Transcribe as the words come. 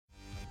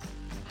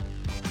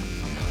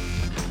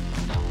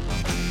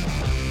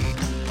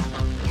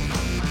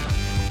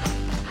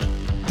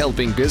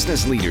helping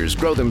business leaders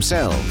grow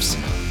themselves,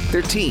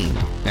 their team,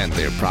 and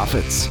their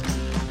profits.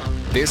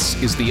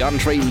 This is the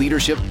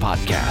EntreLeadership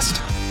Podcast.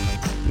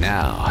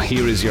 Now,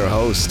 here is your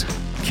host,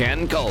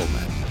 Ken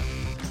Kellman.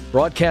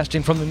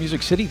 Broadcasting from the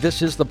Music City,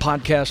 this is the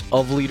podcast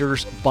of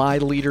leaders, by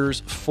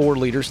leaders, for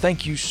leaders.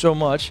 Thank you so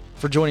much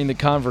for joining the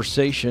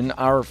conversation.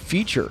 Our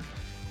feature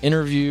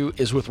interview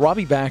is with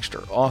Robbie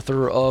Baxter,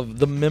 author of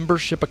The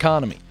Membership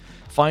Economy.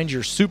 Find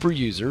your super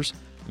users,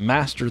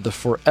 master the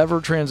forever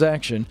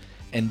transaction,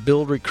 and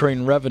build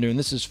recurring revenue. And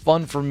this is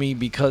fun for me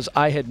because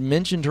I had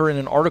mentioned her in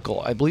an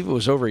article, I believe it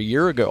was over a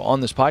year ago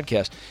on this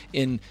podcast,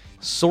 in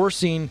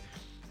sourcing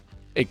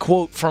a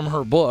quote from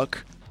her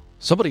book.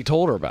 Somebody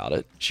told her about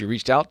it. She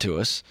reached out to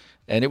us,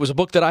 and it was a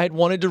book that I had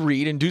wanted to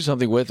read and do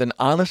something with, and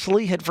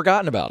honestly had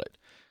forgotten about it.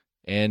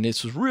 And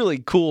this was really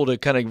cool to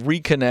kind of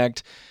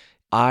reconnect.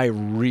 I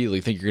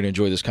really think you're going to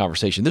enjoy this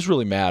conversation. This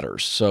really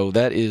matters. So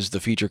that is the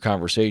feature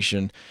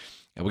conversation,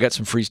 and we got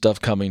some free stuff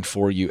coming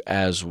for you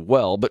as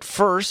well. But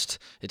first,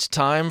 it's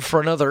time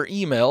for another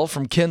email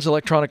from Ken's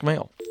Electronic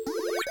Mail.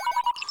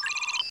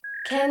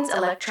 Ken's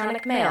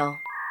Electronic Mail.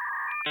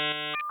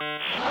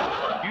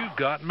 You've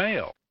got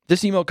mail.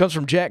 This email comes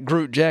from Jack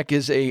Groot. Jack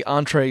is a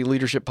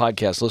EntreLeadership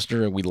Podcast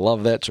listener, and we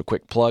love that. So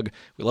quick plug.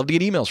 We love to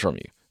get emails from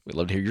you. We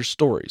love to hear your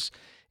stories.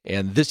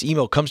 And this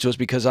email comes to us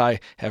because I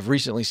have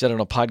recently said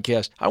on a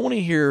podcast, I want to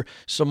hear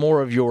some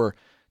more of your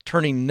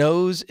turning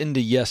no's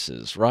into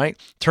yeses, right?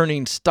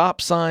 Turning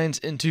stop signs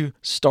into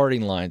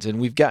starting lines. And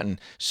we've gotten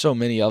so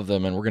many of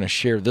them, and we're going to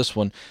share this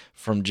one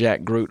from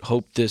Jack Groot.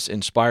 Hope this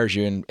inspires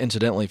you. And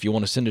incidentally, if you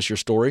want to send us your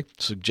story,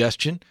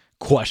 suggestion,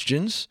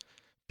 questions,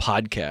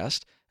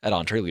 podcast at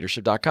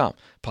EntreLeadership.com.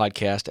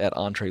 Podcast at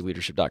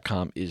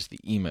EntreLeadership.com is the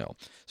email.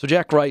 So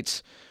Jack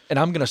writes, and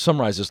I'm going to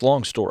summarize this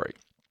long story,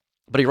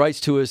 but he writes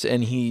to us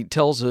and he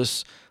tells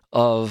us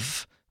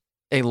of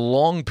a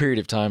long period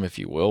of time, if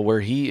you will,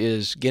 where he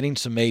is getting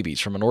some maybes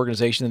from an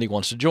organization that he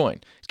wants to join.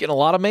 He's getting a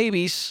lot of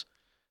maybes.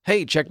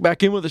 Hey, check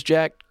back in with us,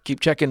 Jack. Keep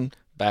checking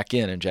back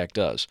in, and Jack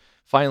does.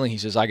 Finally, he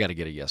says, I got to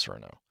get a yes or a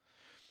no.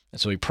 And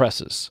so he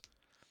presses.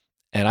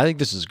 And I think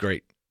this is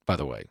great, by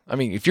the way. I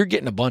mean, if you're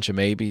getting a bunch of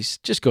maybes,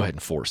 just go ahead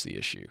and force the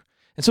issue.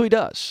 And so he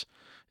does.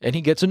 And he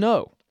gets a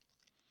no.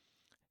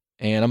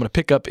 And I'm going to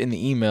pick up in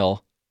the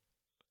email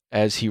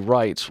as he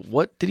writes,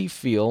 what did he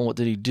feel, what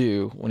did he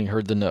do when he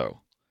heard the no?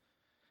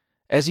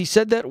 As he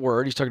said that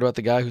word, he's talking about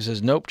the guy who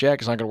says, nope, Jack,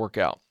 it's not going to work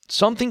out.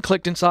 Something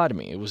clicked inside of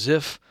me. It was as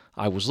if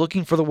I was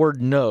looking for the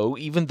word no,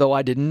 even though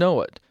I didn't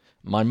know it.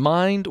 My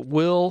mind,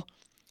 will,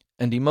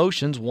 and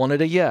emotions wanted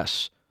a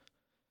yes.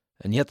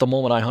 And yet the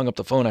moment I hung up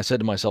the phone, I said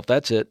to myself,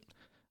 that's it.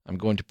 I'm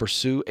going to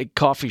pursue a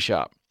coffee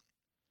shop.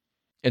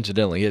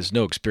 Incidentally, he has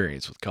no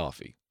experience with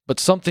coffee. But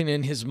something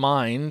in his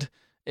mind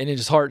and in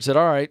his heart said,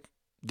 all right,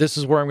 this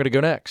is where I'm going to go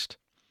next.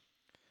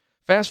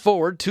 Fast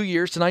forward 2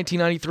 years to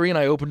 1993, and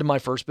I opened my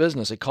first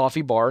business, a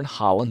coffee bar in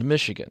Holland,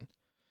 Michigan.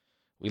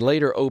 We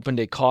later opened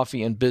a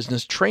coffee and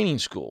business training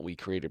school. We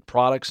created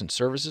products and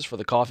services for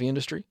the coffee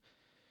industry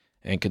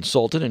and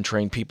consulted and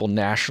trained people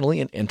nationally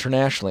and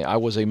internationally. I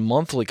was a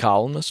monthly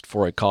columnist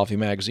for a coffee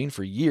magazine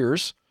for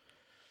years.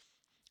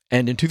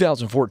 And in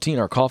 2014,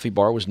 our coffee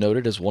bar was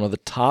noted as one of the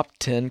top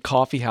 10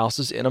 coffee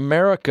houses in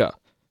America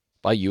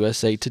by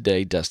USA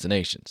Today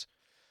destinations.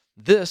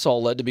 This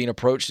all led to being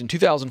approached in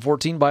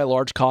 2014 by a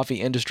large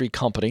coffee industry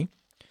company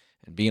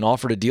and being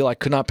offered a deal I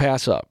could not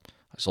pass up.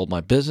 I sold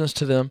my business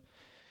to them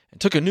and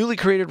took a newly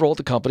created role at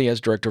the company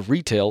as director of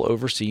retail,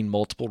 overseeing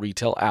multiple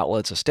retail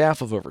outlets, a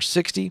staff of over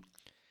 60,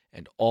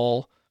 and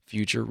all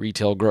future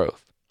retail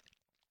growth.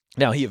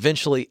 Now, he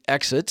eventually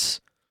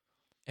exits,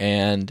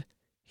 and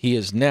he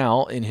is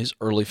now in his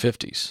early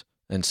 50s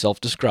and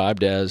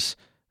self-described as,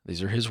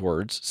 these are his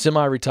words,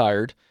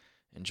 semi-retired,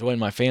 enjoying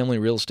my family,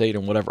 real estate,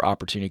 and whatever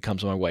opportunity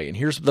comes my way. And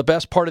here's the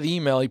best part of the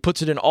email. He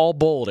puts it in all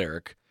bold,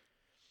 Eric.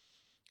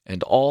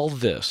 And all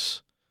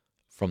this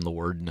from the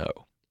word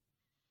no.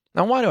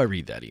 Now, why do I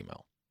read that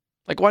email?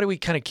 Like, why do we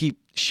kind of keep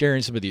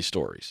sharing some of these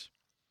stories?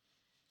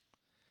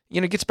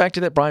 You know, it gets back to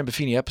that Brian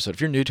Buffini episode.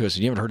 If you're new to us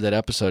and you haven't heard that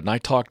episode, and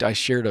I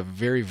shared a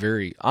very,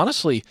 very,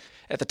 honestly,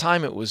 at the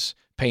time it was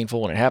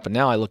painful when it happened.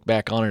 Now I look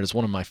back on it as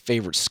one of my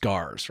favorite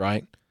scars,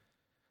 right?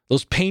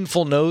 Those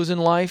painful no's in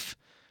life,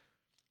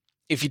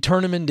 if you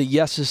turn them into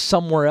yeses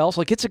somewhere else,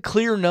 like it's a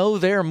clear no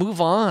there, move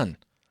on.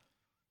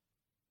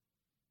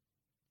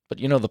 But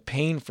you know, the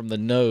pain from the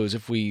no's,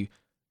 if we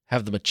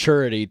have the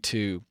maturity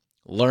to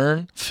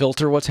learn,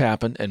 filter what's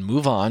happened, and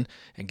move on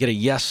and get a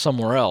yes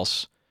somewhere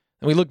else,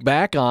 and we look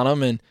back on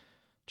them, and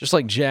just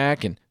like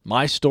Jack and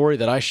my story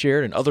that I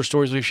shared and other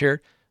stories we've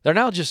shared, they're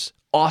now just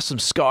awesome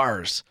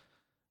scars.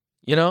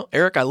 You know,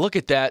 Eric, I look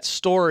at that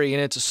story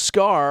and it's a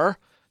scar,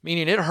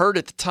 meaning it hurt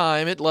at the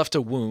time, it left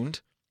a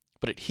wound,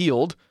 but it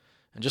healed.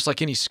 And just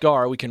like any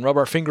scar, we can rub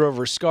our finger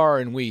over a scar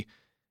and we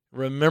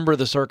remember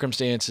the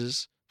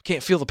circumstances,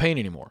 can't feel the pain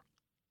anymore.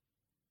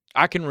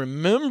 I can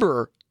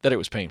remember that it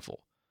was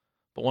painful,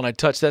 but when I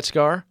touch that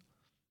scar,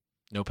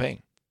 no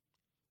pain.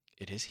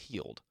 It is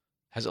healed.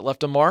 Has it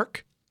left a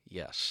mark?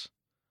 Yes.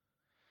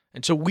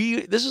 And so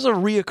this is a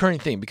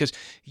reoccurring theme because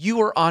you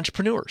are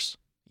entrepreneurs,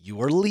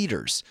 you are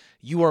leaders,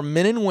 you are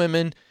men and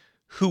women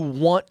who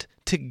want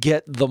to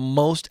get the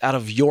most out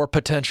of your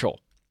potential.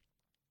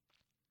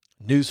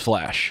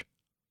 Newsflash.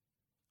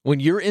 When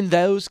you're in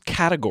those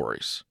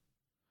categories,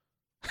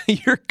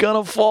 you're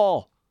going to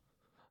fall.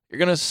 You're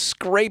going to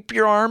scrape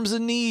your arms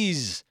and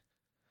knees.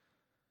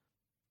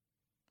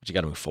 But you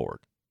got to move forward.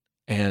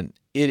 And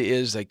it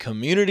is a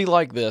community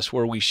like this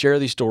where we share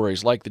these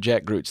stories like the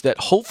Jack Groots, that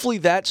hopefully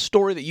that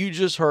story that you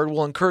just heard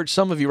will encourage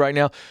some of you right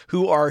now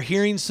who are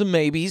hearing some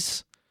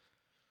maybes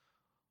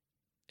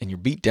and you're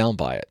beat down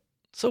by it.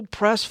 So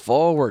press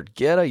forward,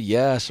 get a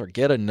yes or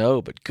get a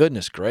no, but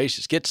goodness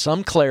gracious, get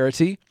some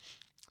clarity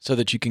so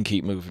that you can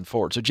keep moving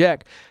forward. So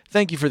Jack,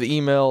 thank you for the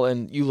email,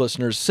 and you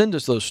listeners, send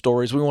us those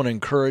stories. We want to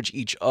encourage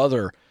each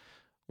other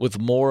with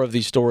more of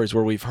these stories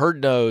where we've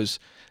heard no's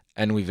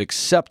and we've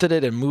accepted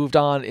it and moved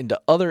on into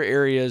other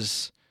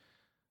areas.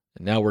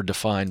 And now we're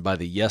defined by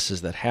the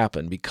yeses that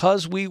happen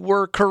because we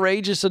were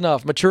courageous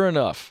enough, mature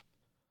enough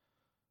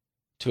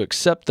to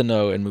accept the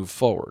no and move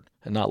forward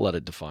and not let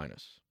it define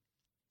us.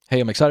 Hey,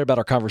 I'm excited about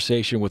our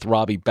conversation with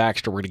Robbie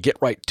Baxter. We're going to get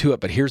right to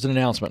it, but here's an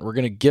announcement. We're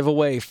going to give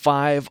away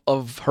 5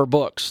 of her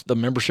books, The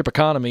Membership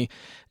Economy,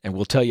 and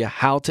we'll tell you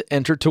how to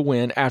enter to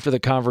win after the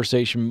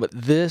conversation. But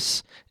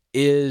this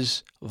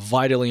is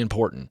vitally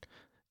important.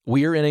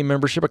 We are in a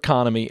membership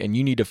economy, and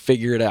you need to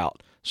figure it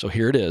out. So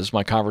here it is,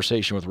 my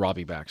conversation with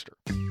Robbie Baxter.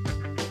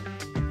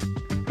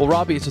 Well,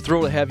 Robbie, it's a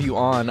thrill to have you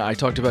on. I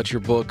talked about your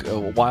book a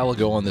while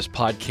ago on this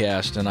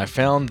podcast, and I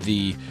found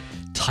the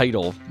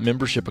title,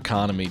 Membership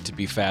Economy, to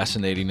be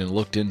fascinating and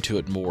looked into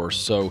it more.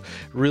 So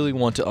really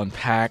want to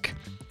unpack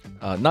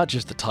not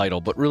just the title,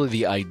 but really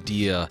the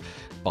idea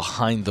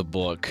behind the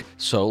book.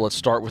 So let's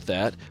start with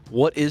that.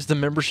 What is the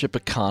membership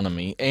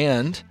economy?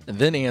 And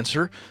then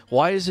answer,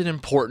 why is it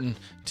important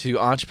to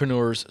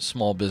entrepreneurs,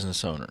 small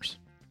business owners?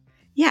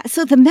 Yeah,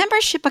 so the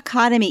membership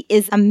economy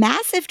is a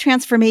massive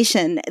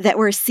transformation that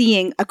we're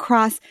seeing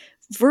across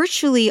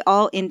virtually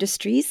all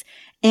industries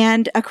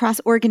and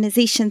across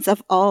organizations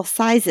of all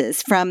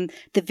sizes, from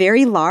the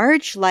very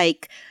large,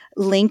 like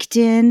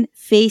LinkedIn,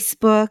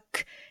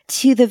 Facebook,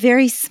 to the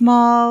very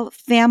small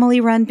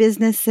family-run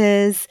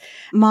businesses,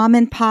 mom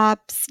and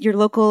pops, your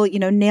local,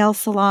 nail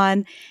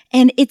salon.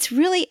 And it's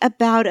really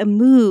about a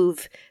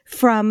move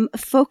from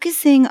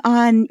focusing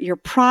on your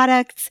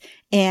products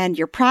and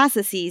your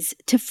processes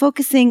to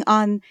focusing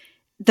on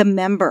the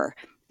member.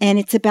 And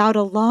it's about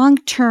a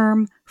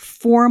long-term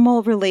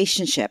formal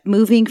relationship,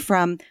 moving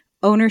from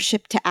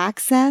ownership to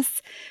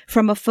access,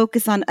 from a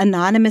focus on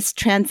anonymous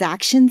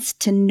transactions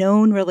to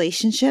known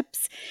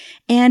relationships.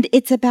 And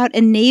it's about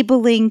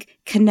enabling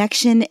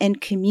connection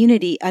and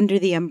community under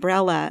the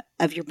umbrella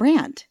of your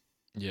brand.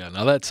 Yeah,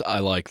 now I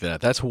like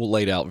that. That's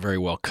laid out very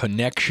well.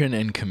 Connection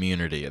and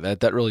community.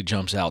 That really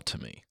jumps out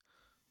to me.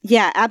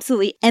 Yeah,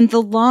 absolutely. And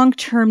the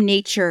long-term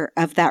nature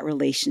of that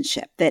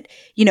relationship, that,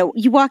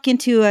 you walk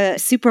into a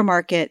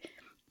supermarket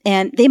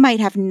and they might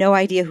have no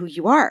idea who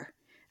you are.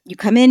 You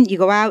come in, you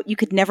go out, you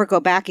could never go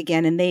back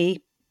again, and they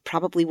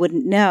probably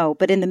wouldn't know.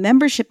 But in the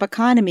membership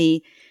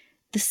economy,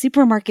 the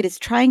supermarket is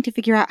trying to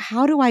figure out,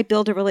 how do I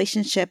build a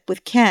relationship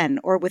with Ken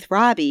or with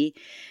Robbie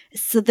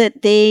so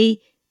that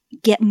they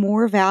get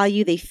more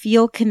value, they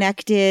feel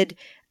connected,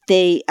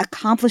 they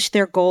accomplish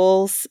their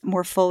goals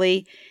more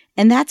fully.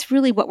 And that's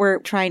really what we're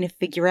trying to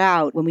figure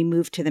out when we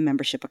move to the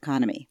membership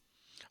economy.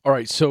 All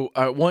right, so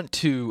I want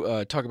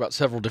to talk about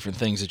several different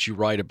things that you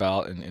write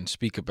about and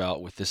speak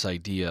about with this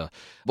idea.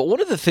 But one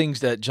of the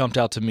things that jumped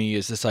out to me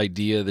is this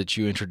idea that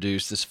you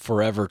introduced, this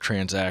forever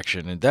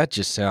transaction, and that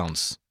just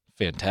sounds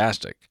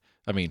fantastic.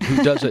 I mean,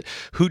 who does it?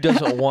 Who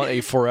doesn't want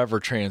a forever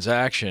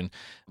transaction?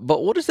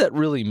 But what does that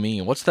really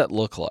mean? What's that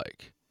look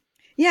like?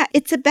 Yeah,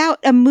 it's about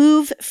a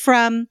move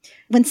from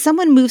when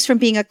someone moves from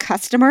being a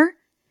customer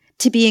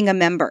to being a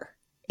member.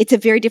 It's a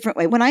very different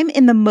way. When I'm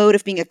in the mode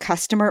of being a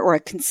customer or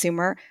a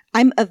consumer,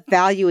 I'm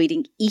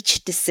evaluating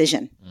each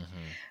decision.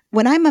 Mm-hmm.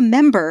 When I'm a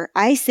member,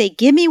 I say,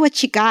 give me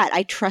what you got.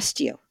 I trust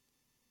you.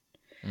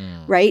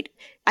 Right?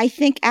 I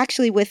think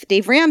actually with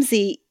Dave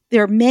Ramsey,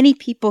 there are many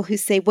people who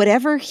say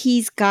whatever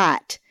he's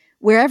got,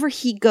 wherever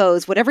he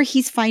goes, whatever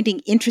he's finding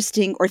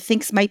interesting or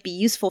thinks might be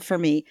useful for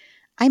me,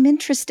 I'm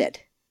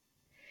interested.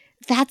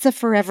 That's a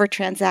forever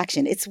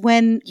transaction. It's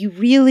when you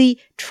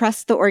really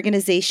trust the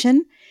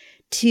organization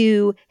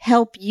to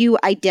help you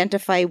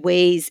identify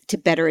ways to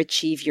better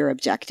achieve your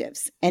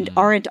objectives and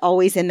aren't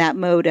always in that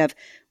mode of,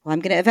 well, I'm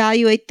going to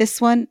evaluate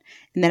this one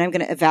and then I'm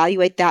going to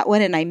evaluate that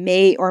one and I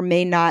may or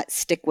may not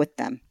stick with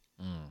them.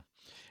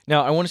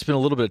 Now, I want to spend a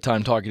little bit of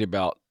time talking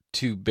about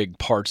two big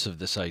parts of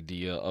this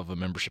idea of a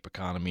membership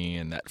economy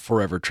and that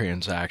forever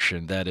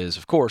transaction. That is,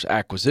 of course,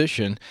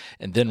 acquisition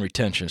and then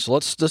retention. So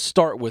let's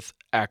start with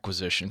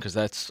acquisition, because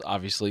that's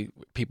obviously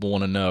people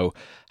want to know,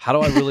 how do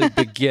I really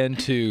begin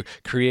to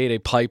create a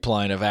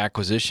pipeline of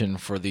acquisition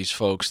for these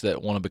folks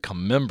that want to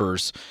become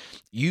members?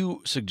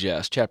 You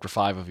suggest, chapter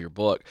 5 of your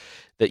book,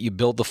 that you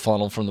build the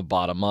funnel from the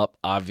bottom up.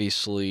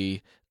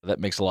 Obviously, that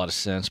makes a lot of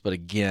sense. But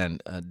again,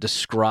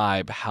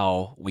 describe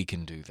how we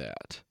can do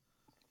that.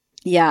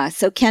 Yeah.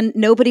 So Ken,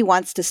 nobody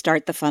wants to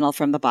start the funnel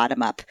from the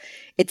bottom up.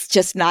 It's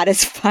just not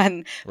as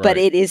fun, but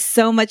it is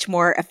so much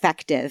more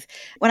effective.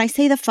 When I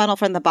say the funnel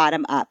from the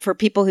bottom up, for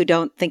people who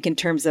don't think in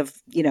terms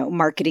of,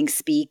 marketing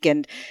speak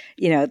and,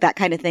 that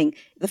kind of thing,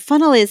 the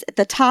funnel is at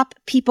the top,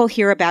 people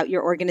hear about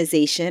your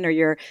organization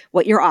or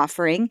what you're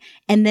offering,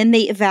 and then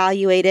they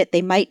evaluate it.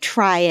 They might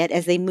try it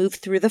as they move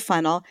through the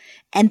funnel.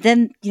 And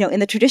then, in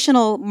the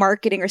traditional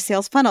marketing or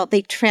sales funnel,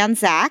 they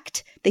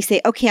transact. They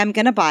say, okay, I'm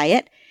going to buy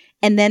it.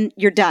 And then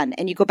you're done.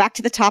 And you go back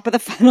to the top of the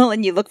funnel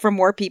and you look for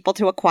more people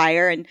to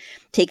acquire and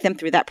take them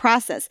through that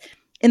process.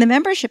 In the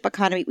membership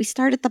economy, we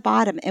start at the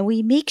bottom and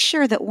we make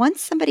sure that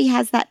once somebody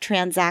has that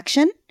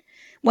transaction,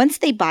 once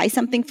they buy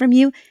something from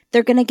you,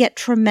 they're going to get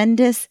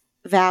tremendous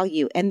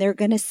value and they're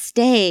going to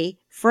stay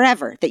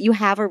forever, that you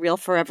have a real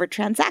forever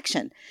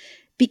transaction.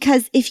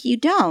 Because if you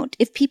don't,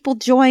 if people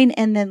join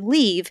and then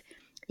leave,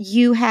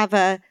 you have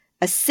a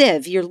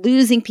sieve. You're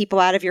losing people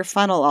out of your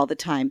funnel all the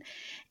time.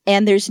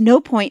 And there's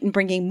no point in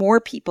bringing more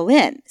people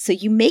in. So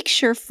you make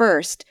sure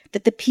first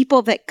that the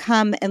people that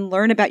come and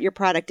learn about your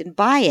product and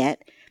buy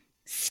it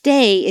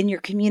stay in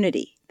your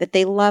community, that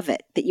they love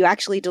it, that you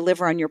actually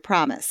deliver on your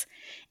promise.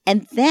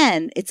 And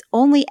then it's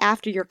only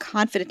after you're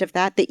confident of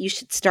that you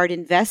should start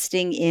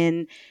investing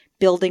in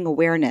building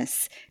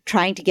awareness,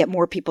 trying to get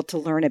more people to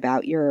learn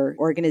about your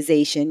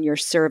organization, your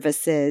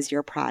services,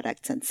 your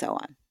products, and so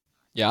on.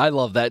 Yeah, I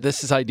love that.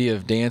 This is idea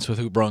of dance with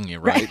who brung you,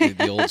 right?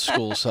 The old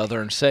school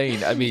Southern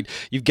saying. I mean,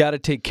 you've got to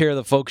take care of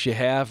the folks you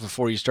have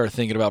before you start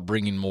thinking about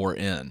bringing more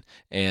in.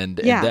 And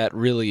that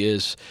really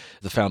is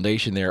the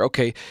foundation there.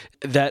 Okay,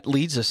 that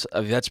leads us,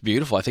 that's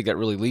beautiful. I think that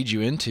really leads you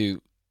into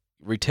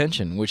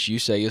retention, which you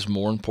say is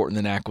more important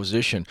than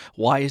acquisition.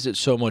 Why is it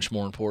so much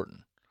more important?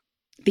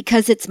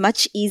 Because it's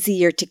much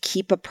easier to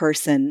keep a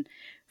person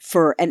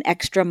for an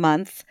extra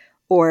month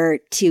or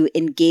to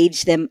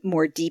engage them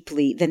more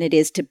deeply than it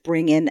is to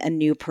bring in a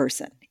new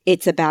person.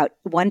 It's about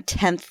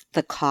 1/10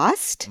 the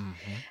cost. Mm-hmm.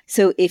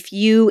 So if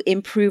you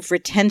improve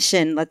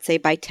retention, let's say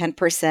by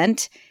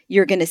 10%,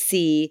 you're going to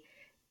see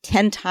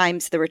 10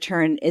 times the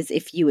return as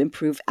if you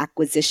improve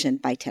acquisition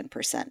by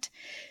 10%.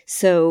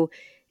 So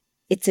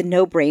it's a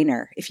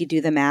no-brainer if you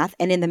do the math.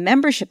 And in the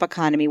membership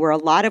economy, where a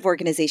lot of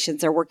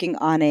organizations are working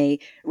on a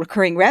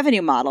recurring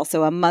revenue model,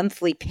 so a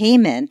monthly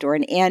payment or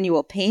an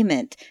annual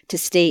payment to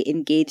stay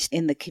engaged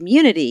in the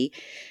community,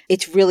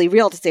 it's really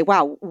real to say,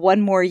 wow,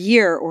 one more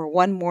year or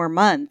one more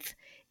month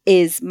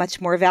is much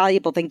more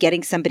valuable than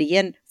getting somebody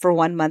in for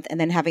 1 month and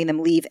then having them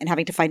leave and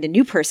having to find a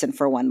new person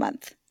for 1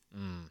 month.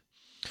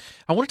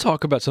 I want to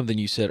talk about something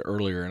you said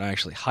earlier, and I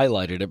actually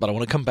highlighted it, but I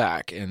want to come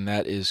back, and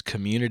that is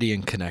community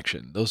and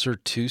connection. Those are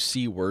two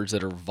C words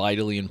that are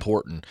vitally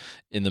important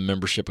in the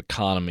membership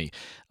economy.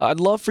 I'd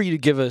love for you to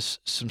give us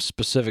some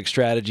specific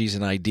strategies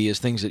and ideas,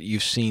 things that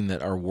you've seen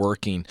that are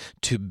working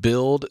to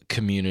build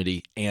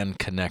community and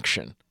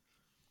connection.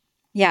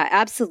 Yeah,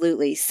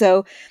 absolutely.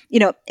 So,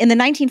 in the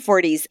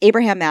 1940s,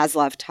 Abraham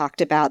Maslow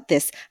talked about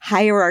this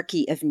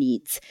hierarchy of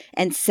needs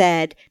and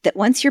said that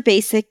once your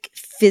basic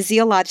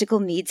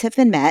physiological needs have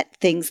been met,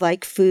 things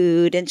like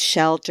food and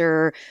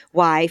shelter,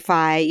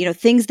 Wi-Fi,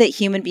 things that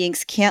human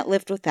beings can't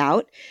live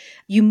without,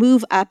 you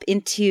move up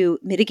into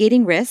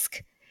mitigating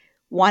risk,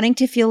 wanting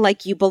to feel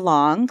like you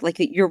belong, like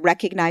that you're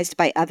recognized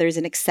by others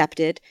and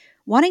accepted,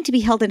 wanting to be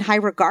held in high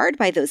regard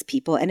by those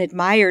people and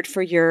admired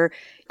for your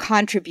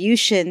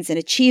contributions and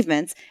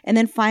achievements. And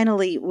then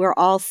finally, we're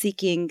all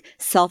seeking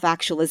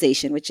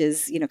self-actualization, which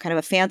is, kind of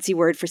a fancy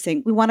word for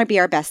saying we want to be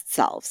our best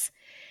selves.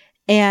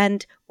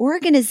 And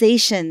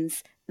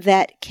organizations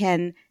that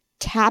can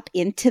tap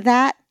into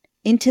that,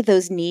 into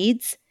those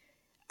needs,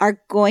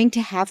 are going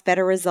to have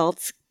better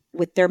results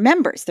with their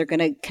members. They're going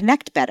to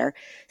connect better.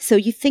 So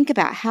you think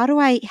about, how do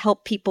I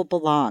help people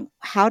belong?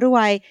 How do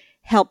I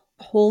help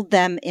hold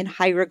them in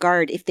high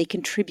regard if they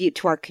contribute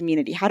to our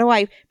community? How do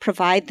I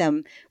provide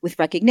them with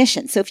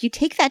recognition? So if you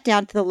take that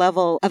down to the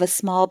level of a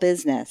small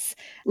business,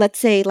 let's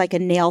say like a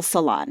nail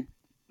salon.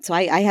 So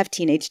I have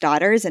teenage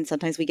daughters and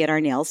sometimes we get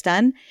our nails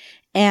done.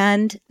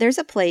 And there's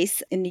a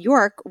place in New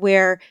York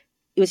where,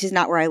 which is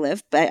not where I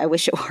live, but I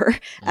wish it were,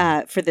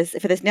 for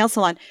this nail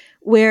salon,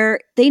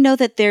 where they know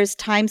that there's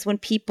times when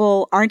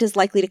people aren't as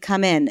likely to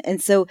come in.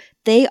 And so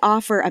they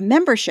offer a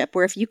membership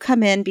where if you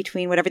come in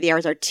between whatever the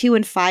hours are, 2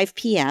 and 5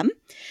 p.m.,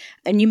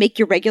 and you make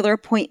your regular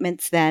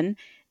appointments then,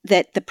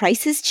 that the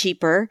price is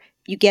cheaper.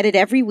 You get it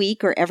every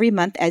week or every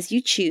month as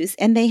you choose,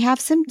 and they have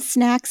some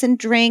snacks and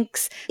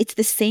drinks. It's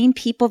the same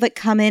people that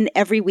come in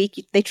every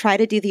week. They try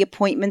to do the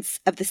appointments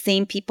of the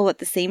same people at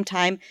the same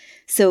time.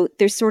 So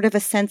there's sort of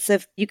a sense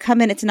of, you come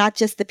in, it's not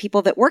just the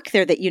people that work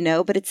there that you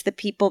know, but it's the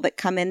people that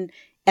come in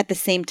at the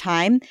same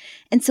time.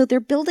 And so they're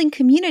building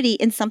community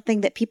in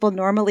something that people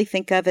normally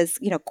think of as,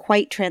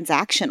 quite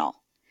transactional.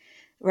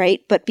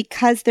 Right? But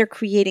because they're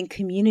creating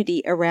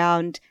community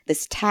around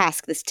this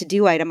task, this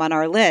to-do item on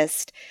our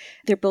list,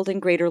 they're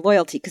building greater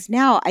loyalty. Because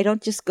now I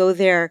don't just go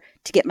there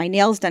to get my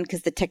nails done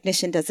because the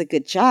technician does a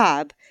good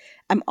job.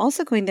 I'm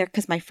also going there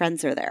because my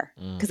friends are there,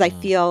 because I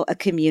feel a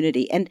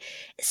community. And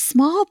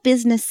small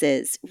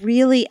businesses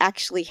really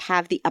actually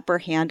have the upper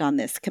hand on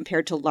this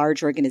compared to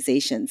large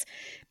organizations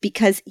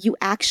because you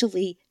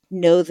actually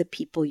know the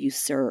people you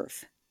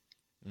serve.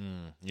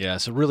 Yeah,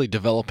 so really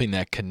developing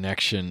that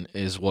connection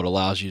is what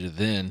allows you to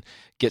then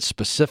get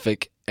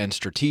specific and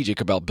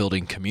strategic about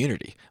building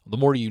community. The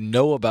more you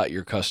know about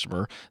your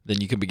customer, then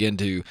you can begin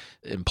to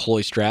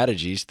employ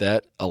strategies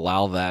that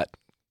allow that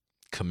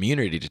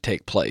community to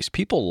take place.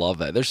 People love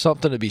that. There's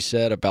something to be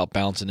said about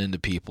bouncing into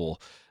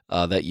people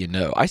that you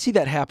know. I see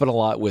that happen a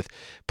lot with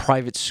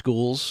private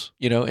schools,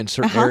 in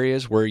certain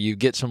areas where you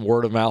get some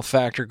word of mouth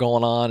factor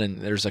going on and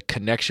there's a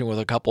connection with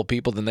a couple of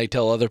people, then they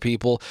tell other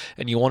people,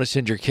 and you want to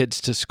send your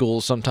kids to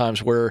schools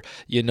sometimes where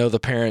you know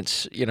the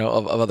parents,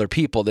 of other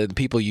people, than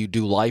people you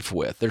do life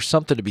with. There's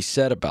something to be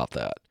said about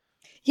that.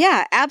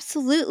 Yeah,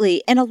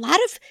 absolutely. And a lot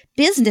of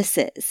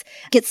businesses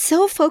get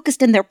so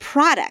focused in their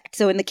product.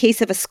 So in the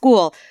case of a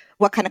school,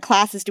 what kind of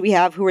classes do we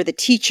have? Who are the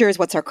teachers?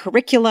 What's our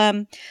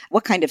curriculum?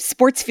 What kind of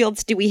sports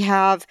fields do we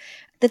have?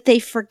 That they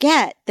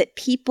forget that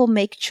people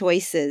make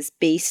choices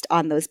based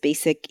on those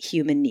basic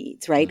human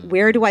needs, right?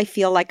 Where do I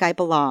feel like I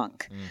belong?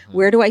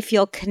 Where do I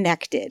feel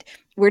connected?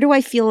 Where do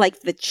I feel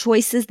like the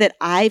choices that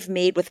I've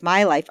made with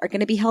my life are going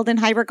to be held in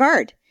high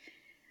regard?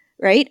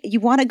 Right? You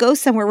want to go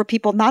somewhere where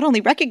people not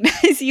only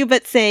recognize you,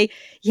 but say,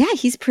 yeah,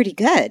 he's pretty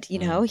good.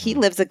 He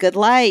lives a good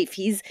life.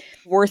 He's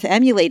worth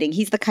emulating.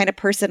 He's the kind of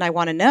person I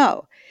want to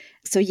know.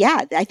 So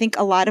yeah, I think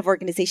a lot of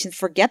organizations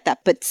forget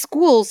that, but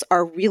schools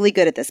are really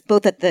good at this,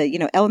 both at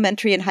the,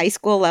 elementary and high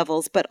school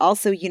levels, but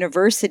also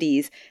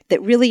universities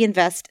that really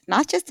invest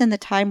not just in the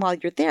time while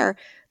you're there,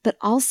 but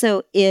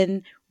also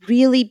in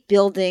really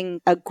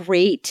building a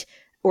great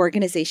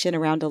organization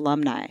around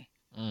alumni,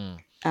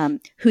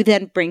 who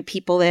then bring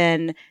people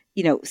in,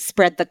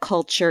 spread the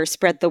culture,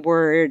 spread the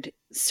word,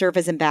 serve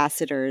as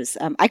ambassadors.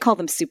 I call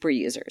them super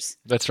users.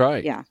 That's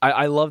right. Yeah.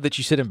 I love that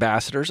you said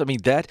ambassadors. I mean,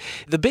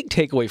 the big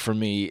takeaway for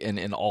me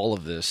in all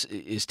of this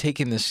is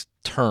taking this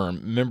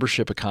term,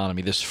 membership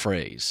economy, this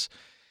phrase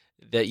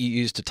that you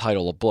use to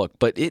title a book.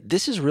 But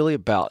this is really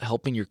about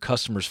helping your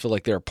customers feel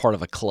like they're a part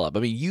of a club. I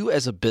mean, you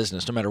as a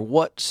business, no matter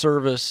what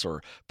service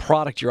or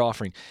product you're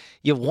offering,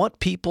 you want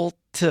people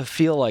to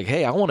feel like,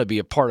 hey, I want to be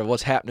a part of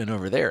what's happening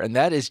over there. And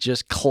that is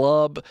just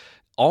club,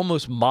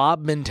 almost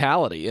mob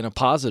mentality in a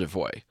positive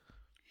way.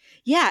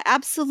 Yeah,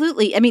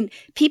 absolutely. I mean,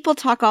 people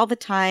talk all the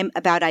time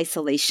about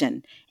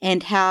isolation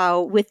and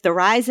how with the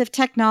rise of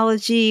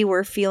technology,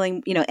 we're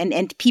feeling,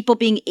 and people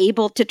being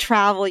able to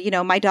travel.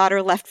 My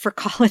daughter left for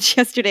college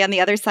yesterday on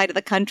the other side of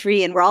the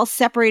country, and we're all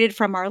separated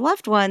from our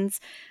loved ones.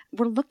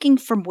 We're looking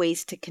for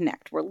ways to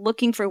connect. We're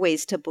looking for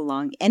ways to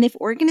belong. And if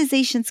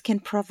organizations can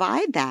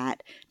provide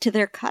that to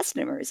their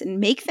customers and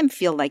make them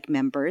feel like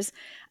members,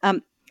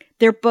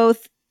 they're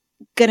both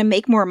going to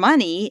make more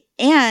money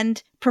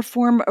and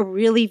perform a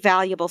really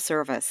valuable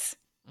service.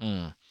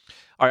 All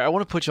right, I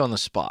want to put you on the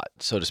spot,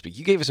 so to speak.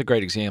 You gave us a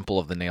great example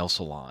of the nail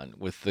salon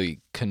with the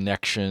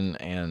connection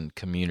and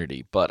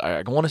community, but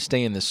I want to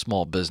stay in this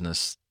small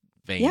business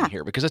vein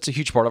here because that's a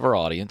huge part of our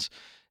audience.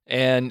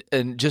 And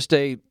just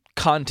a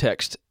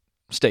context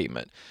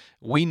statement.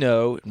 We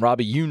know,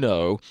 Robbie,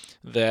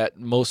 that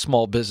most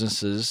small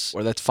businesses,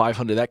 or that's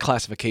 500, that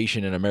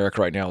classification in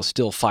America right now is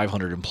still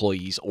 500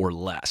 employees or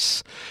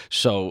less.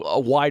 So a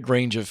wide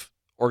range of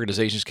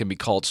organizations can be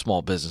called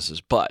small businesses.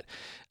 But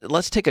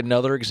let's take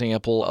another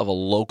example of a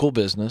local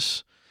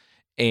business,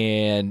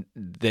 and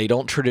they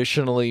don't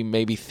traditionally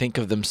maybe think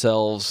of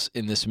themselves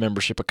in this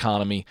membership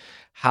economy.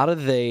 How do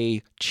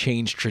they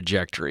change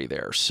trajectory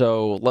there?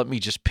 So let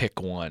me just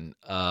pick one.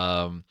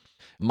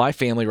 My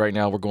family right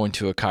now, we're going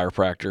to a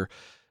chiropractor.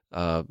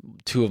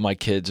 Two of my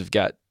kids have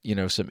got,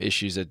 some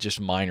issues that just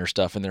minor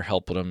stuff, and they're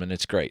helping them, and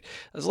it's great.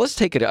 So let's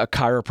take it a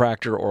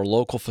chiropractor or a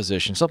local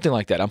physician, something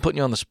like that. I'm putting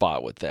you on the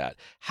spot with that.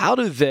 How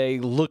do they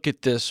look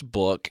at this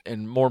book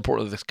and, more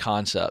importantly, this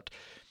concept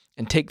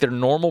and take their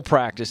normal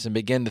practice and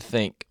begin to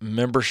think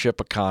membership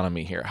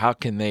economy here? How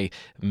can they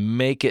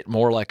make it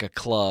more like a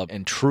club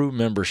and true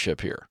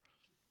membership here?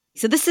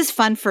 So this is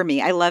fun for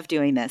me. I love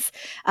doing this.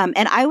 And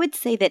I would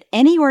say that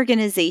any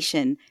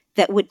organization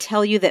that would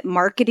tell you that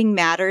marketing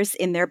matters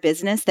in their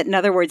business, that in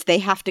other words, they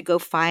have to go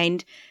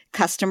find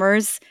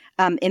customers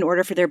in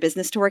order for their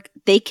business to work,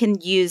 they can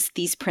use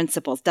these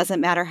principles.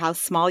 Doesn't matter how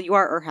small you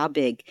are or how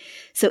big.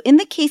 So in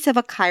the case of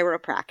a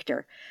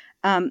chiropractor,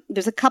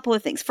 there's a couple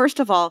of things. First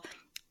of all,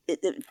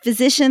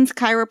 physicians,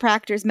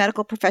 chiropractors,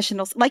 medical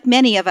professionals, like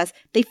many of us,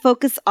 they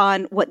focus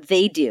on what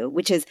they do,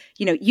 which is,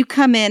 you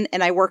come in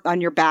and I work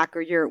on your back or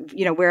your,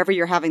 wherever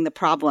you're having the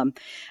problem.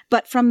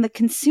 But from the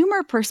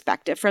consumer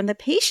perspective, from the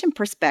patient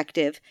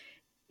perspective,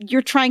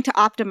 you're trying to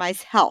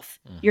optimize health.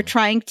 You're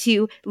trying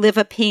to live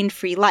a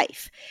pain-free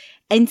life.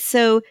 And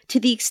so to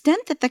the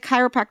extent that the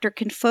chiropractor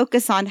can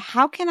focus on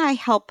how can I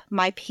help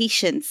my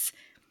patients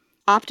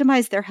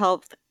optimize their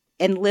health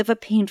and live a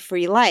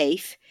pain-free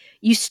life,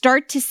 you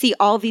start to see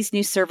all these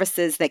new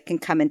services that can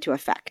come into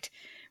effect,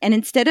 And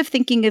instead of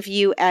thinking of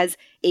you as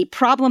a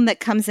problem that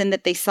comes in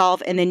that they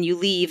solve and then you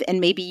leave and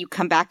maybe you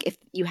come back if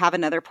you have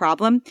another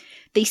problem,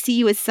 they see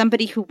you as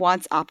somebody who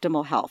wants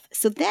optimal health.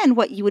 So then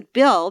what you would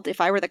build,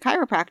 if I were the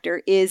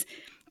chiropractor, is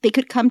they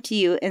could come to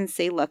you and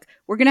say, look,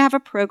 we're going to have a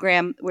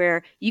program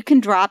where you can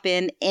drop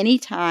in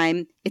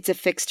anytime. It's a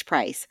fixed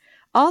price.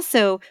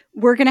 Also,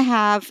 we're going to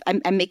have,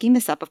 I'm making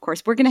this up, of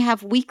course, we're going to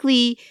have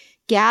weekly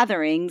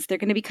gatherings. They're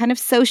going to be kind of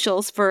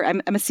socials for,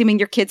 I'm assuming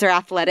your kids are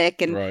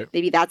athletic and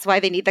maybe that's why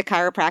they need the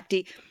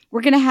chiropractic.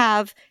 We're going to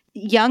have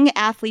young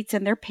athletes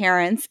and their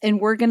parents,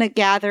 and we're going to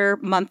gather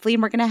monthly,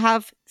 and we're going to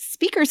have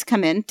speakers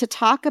come in to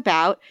talk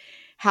about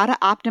how to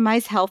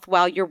optimize health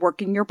while you're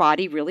working your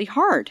body really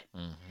hard.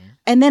 Mm-hmm.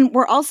 And then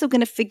we're also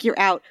going to figure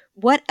out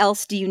what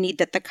else do you need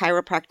that the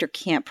chiropractor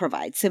can't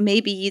provide. So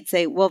maybe you'd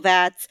say, well,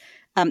 that's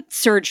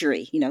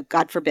surgery,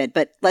 God forbid.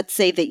 But let's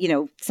say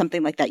that,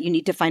 something like that, you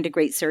need to find a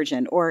great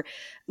surgeon, or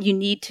you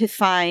need to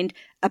find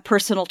a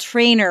personal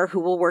trainer who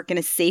will work in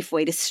a safe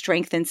way to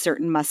strengthen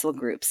certain muscle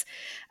groups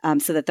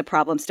so that the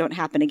problems don't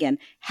happen again.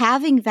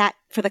 Having that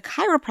for the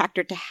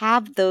chiropractor to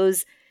have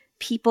those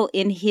people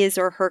in his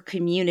or her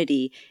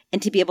community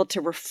and to be able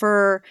to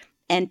refer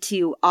and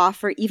to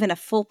offer even a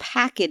full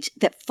package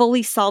that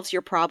fully solves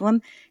your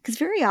problem. Because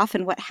very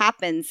often what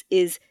happens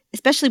is,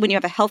 especially when you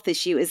have a health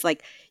issue, is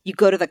like you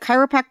go to the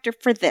chiropractor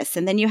for this,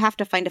 and then you have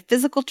to find a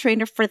physical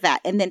trainer for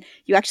that. And then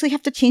you actually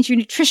have to change your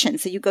nutrition.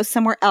 So you go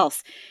somewhere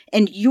else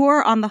and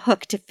you're on the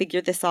hook to figure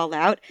this all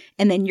out.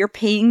 And then you're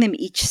paying them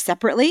each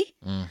separately.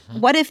 Mm-hmm.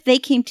 What if they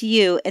came to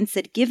you and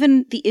said,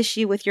 given the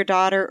issue with your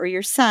daughter or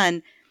your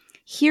son,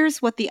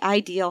 here's what the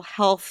ideal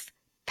health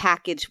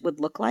package would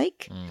look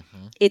like.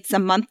 Mm-hmm. It's a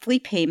monthly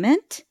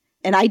payment.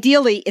 And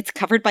ideally, it's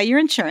covered by your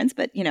insurance,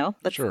 but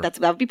that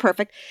would be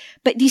perfect.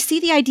 But do you see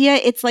the idea?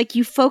 It's like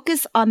you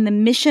focus on the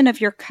mission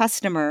of your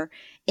customer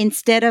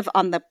instead of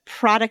on the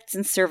products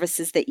and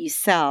services that you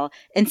sell,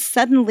 and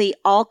suddenly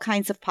all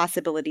kinds of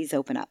possibilities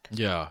open up.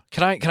 Yeah.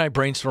 Can I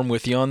brainstorm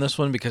with you on this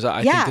one? Because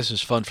I think this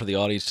is fun for the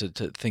audience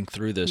to think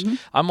through this. Mm-hmm.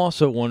 I'm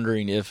also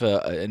wondering if,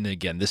 and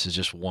again, this is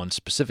just one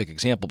specific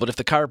example, but if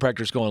the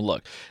chiropractor is going,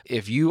 look,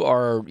 if you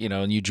are,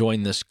 and you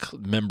join this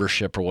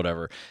membership or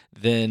whatever,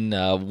 then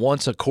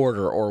once a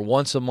quarter or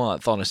once a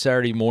month on a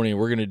Saturday morning,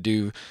 we're going to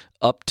do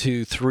up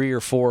to 3 or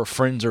 4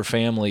 friends or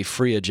family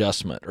free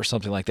adjustment or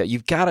something like that.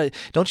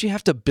 Don't you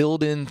have to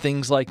build in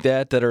things like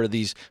that are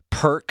these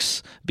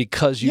perks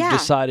because you've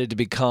decided to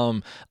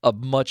become a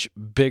much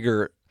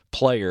bigger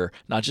player,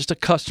 not just a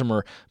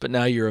customer, but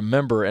now you're a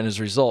member, and as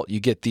a result,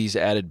 you get these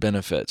added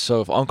benefits.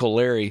 So if Uncle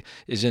Larry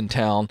is in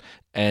town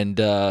and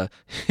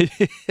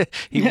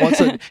he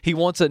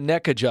wants a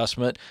neck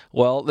adjustment,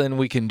 well, then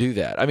we can do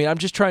that. I mean, I'm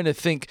just trying to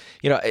think,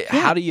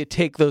 how do you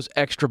take those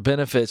extra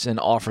benefits and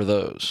offer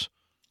those?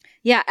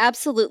 Yeah,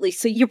 absolutely.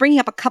 So you're bringing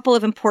up a couple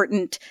of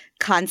important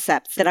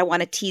concepts that I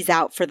want to tease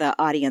out for the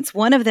audience.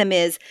 One of them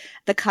is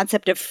the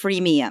concept of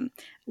freemium.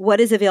 What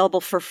is available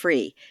for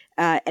free?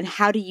 And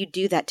how do you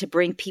do that to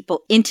bring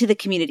people into the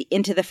community,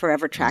 into the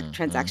Forever Track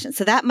transaction?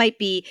 So that might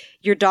be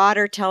your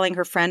daughter telling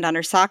her friend on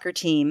her soccer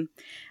team,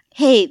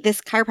 hey,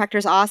 this chiropractor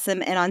is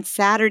awesome, and on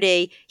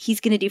Saturday,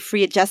 he's going to do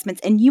free adjustments.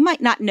 And you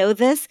might not know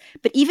this,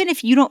 but even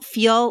if you don't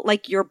feel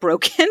like you're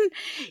broken,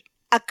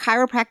 a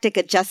chiropractic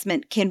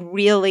adjustment can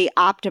really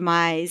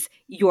optimize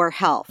your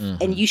health.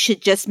 Mm-hmm. And you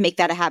should just make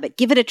that a habit.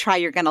 Give it a try.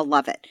 You're going to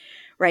love it,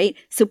 right?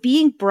 So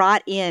being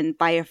brought in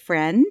by a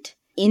friend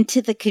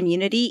into the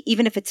community,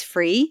 even if it's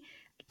free,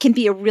 can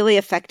be a really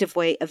effective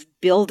way of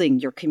building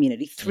your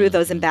community through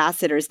those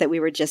ambassadors that we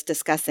were just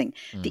discussing.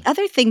 The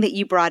other thing that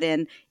you brought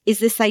in is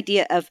this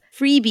idea of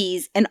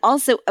freebies and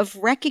also of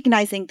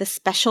recognizing the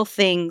special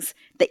things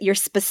that your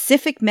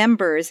specific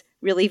members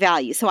really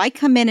value. So I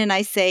come in and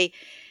I say,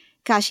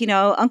 gosh,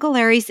 Uncle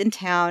Larry's in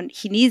town.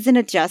 He needs an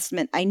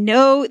adjustment. I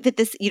know that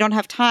you don't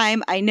have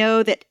time. I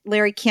know that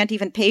Larry can't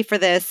even pay for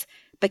this,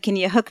 but can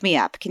you hook me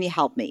up? Can you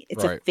help me?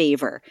 It's a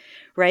favor,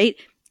 right?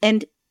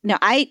 And now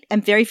I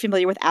am very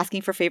familiar with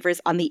asking for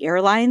favors on the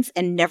airlines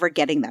and never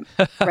getting them,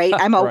 right?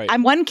 I'm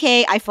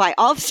 1K. I fly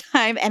all the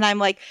time. And I'm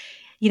like,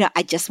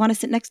 I just want to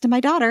sit next to my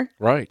daughter.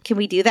 Right. Can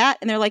we do that?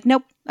 And they're like,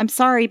 nope, I'm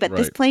sorry, but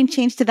this plane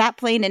changed to that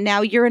plane. And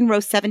now you're in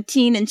row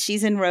 17 and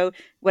she's in row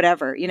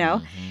whatever,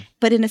 Mm-hmm.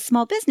 But in a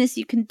small business,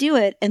 you can do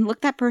it and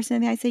look that person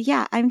in the eye and say,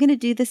 yeah, I'm going to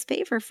do this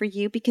favor for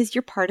you because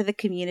you're part of the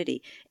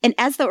community. And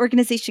as the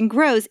organization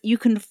grows, you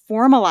can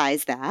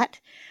formalize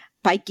that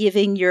by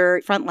giving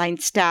your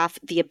frontline staff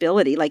the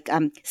ability, like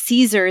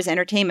Caesars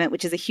Entertainment,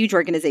 which is a huge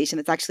organization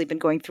that's actually been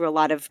going through a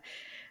lot of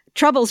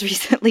troubles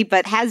recently,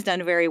 but has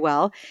done very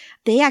well.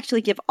 They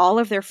actually give all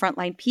of their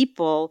frontline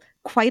people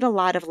quite a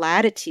lot of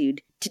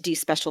latitude to do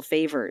special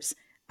favors,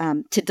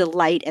 to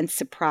delight and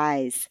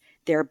surprise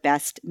their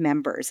best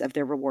members of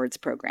their rewards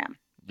program.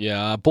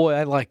 Yeah, boy,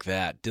 I like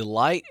that.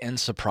 Delight and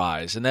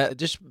surprise. And that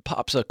just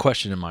pops a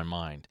question in my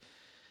mind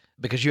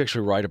because you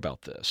actually write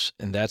about this.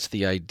 And that's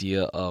the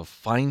idea of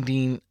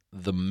finding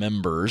the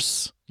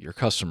members, your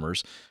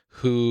customers,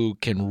 who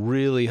can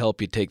really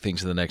help you take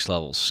things to the next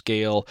level.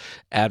 Scale,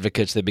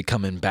 advocates, they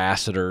become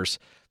ambassadors.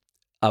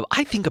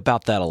 I think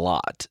about that a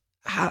lot.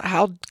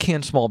 How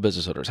can small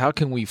business owners, how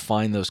can we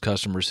find those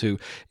customers who,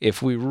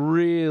 if we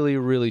really,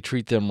 really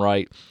treat them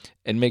right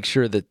and make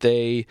sure that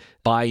they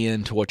buy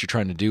into what you're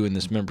trying to do in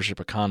this membership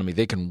economy,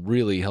 they can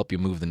really help you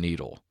move the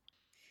needle?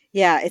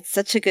 Yeah, it's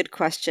such a good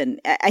question.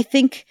 I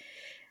think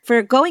for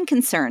a going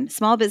concern,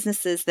 small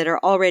businesses that are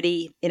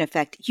already in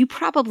effect, you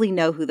probably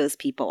know who those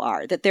people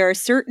are, that there are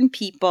certain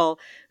people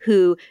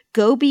who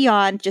go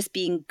beyond just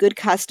being good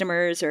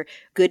customers or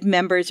good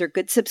members or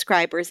good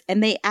subscribers,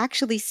 and they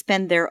actually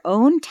spend their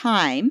own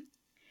time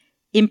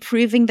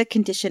improving the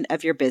condition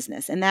of your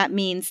business. And that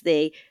means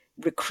they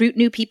recruit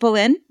new people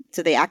in,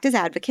 so they act as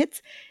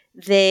advocates.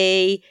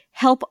 They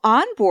help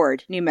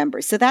onboard new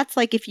members. So that's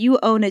like if you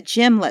own a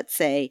gym, let's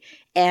say,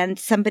 and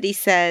somebody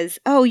says,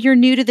 oh, you're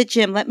new to the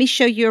gym. Let me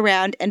show you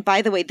around. And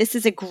by the way, this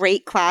is a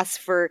great class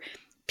for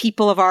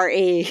people of our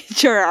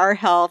age or our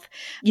health.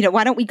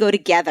 Why don't we go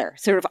together?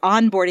 Sort of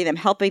onboarding them,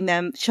 helping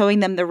them,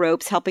 showing them the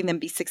ropes, helping them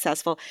be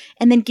successful,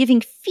 and then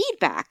giving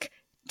feedback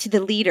to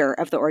the leader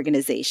of the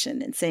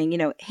organization and saying,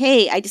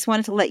 hey, I just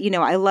wanted to let you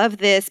know, I love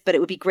this, but it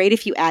would be great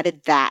if you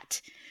added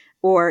that.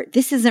 Or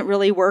this isn't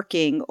really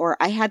working, or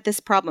I had this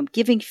problem,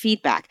 giving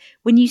feedback.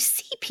 When you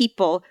see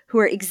people who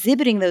are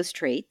exhibiting those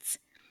traits,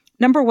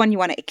 number one, you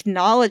want to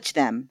acknowledge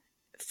them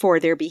for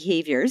their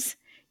behaviors.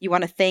 You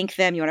want to thank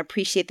them. You want to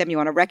appreciate them. You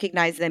want to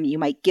recognize them. You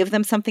might give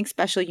them something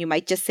special. You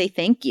might just say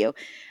thank you.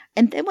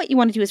 And then what you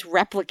want to do is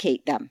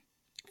replicate them.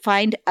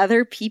 Find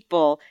other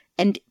people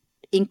and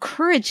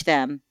encourage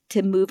them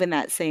to move in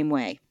that same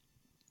way.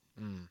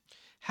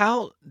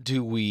 How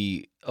do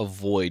we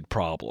avoid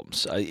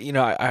problems?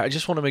 I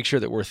just want to make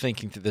sure that we're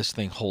thinking through this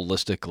thing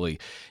holistically.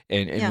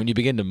 And when you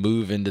begin to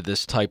move into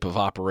this type of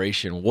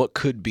operation, what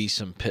could be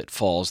some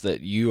pitfalls that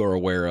you are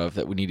aware of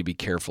that we need to be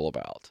careful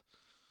about?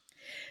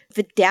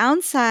 The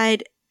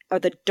downside or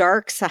the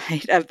dark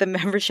side of the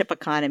membership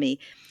economy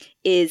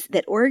is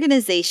that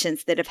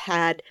organizations that have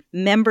had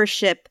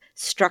membership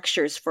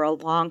structures for a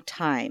long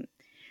time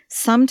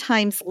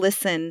sometimes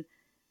listen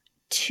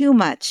too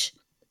much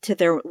to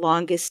their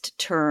longest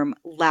term,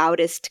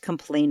 loudest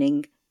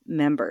complaining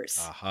members.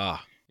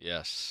 Aha,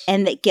 yes.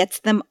 And that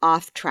gets them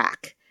off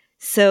track.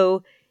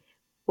 So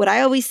what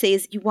I always say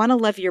is you want to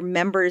love your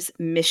members'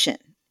 mission.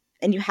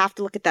 And you have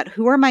to look at that.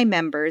 Who are my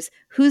members?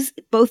 Who's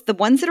both the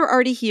ones that are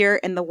already here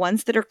and the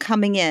ones that are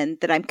coming in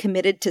that I'm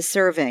committed to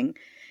serving?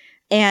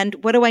 And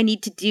what do I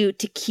need to do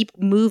to keep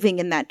moving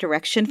in that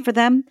direction for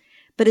them?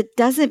 But it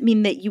doesn't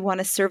mean that you want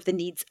to serve the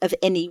needs of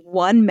any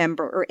one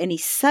member or any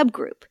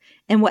subgroup.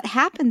 And what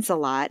happens a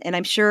lot, and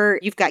I'm sure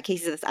you've got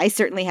cases of this, I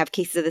certainly have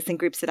cases of this in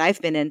groups that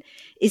I've been in,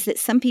 is that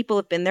some people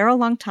have been there a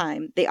long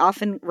time. They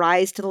often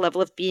rise to the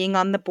level of being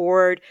on the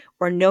board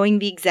or knowing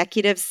the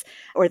executives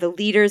or the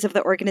leaders of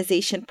the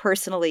organization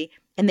personally,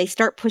 and they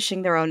start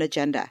pushing their own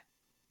agenda.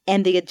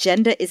 And the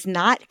agenda is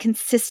not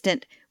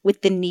consistent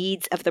with the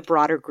needs of the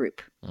broader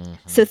group. Mm-hmm.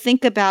 So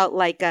think about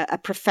like a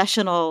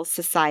professional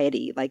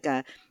society, like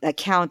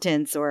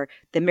accountants or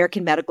the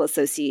American Medical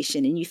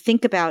Association, and you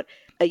think about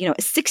a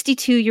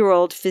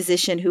 62-year-old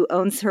physician who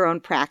owns her own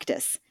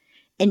practice,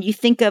 and you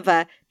think of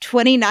a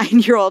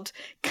 29-year-old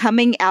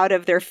coming out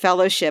of their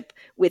fellowship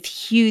with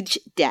huge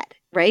debt,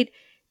 right?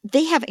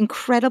 They have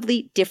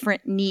incredibly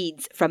different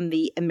needs from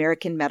the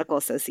American Medical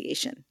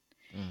Association.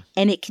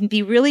 And it can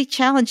be really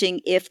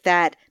challenging if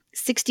that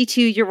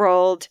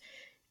 62-year-old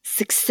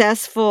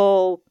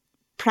successful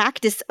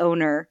practice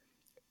owner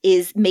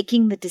is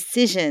making the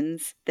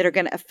decisions that are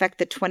going to affect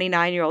the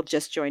 29-year-old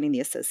just joining the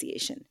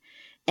association.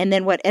 And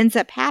then what ends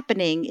up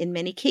happening in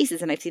many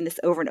cases, and I've seen this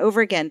over and over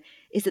again,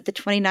 is that the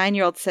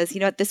 29-year-old says,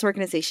 this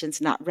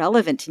organization's not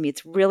relevant to me.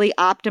 It's really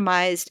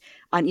optimized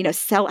on,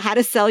 how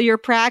to sell your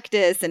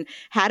practice and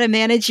how to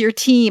manage your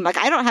team. Like,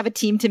 I don't have a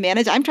team to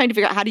manage. I'm trying to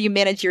figure out how do you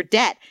manage your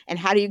debt and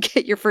how do you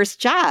get your first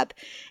job?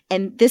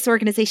 And this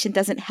organization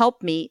doesn't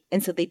help me.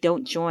 And so they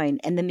don't join.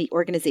 And then the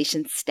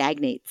organization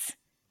stagnates.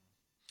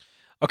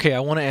 Okay,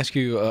 I want to ask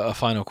you a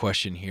final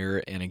question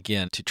here, and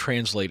again, to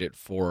translate it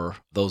for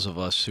those of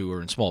us who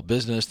are in small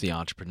business, the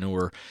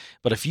entrepreneur.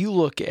 But if you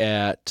look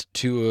at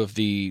two of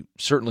the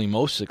certainly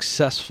most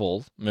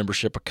successful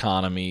membership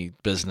economy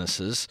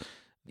businesses,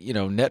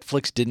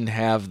 Netflix didn't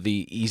have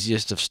the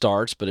easiest of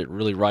starts, but it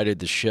really righted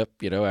the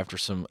ship, after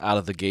some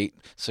out-of-the-gate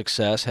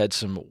success, had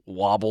some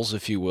wobbles,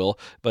 if you will,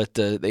 but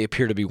they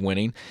appear to be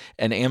winning.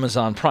 And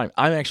Amazon Prime,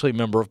 I'm actually a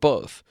member of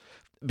both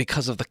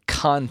because of the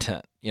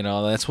content.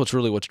 That's what's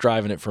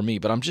driving it for me.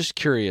 But I'm just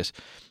curious,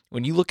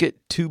 when you look at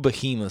two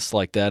behemoths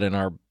like that in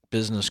our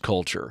business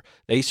culture,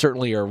 they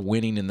certainly are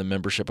winning in the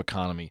membership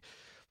economy.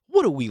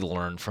 What do we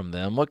learn from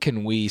them? What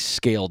can we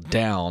scale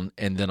down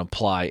and then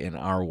apply in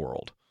our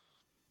world?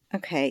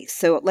 Okay,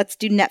 so let's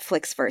do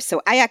Netflix first.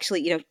 So I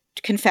actually,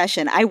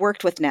 confession, I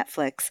worked with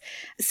Netflix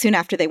soon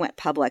after they went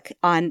public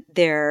on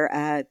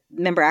their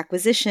member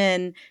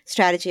acquisition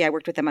strategy. I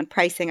worked with them on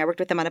pricing. I worked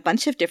with them on a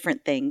bunch of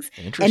different things.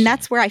 And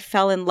that's where I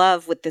fell in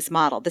love with this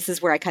model. This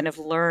is where I kind of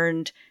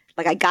learned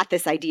like I got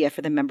this idea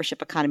for the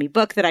membership economy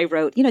book that I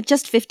wrote,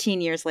 just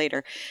 15 years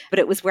later. But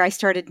it was where I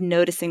started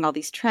noticing all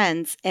these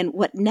trends. And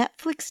what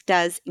Netflix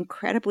does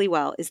incredibly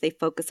well is they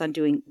focus on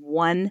doing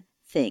one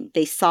thing.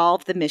 They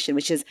solve the mission,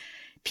 which is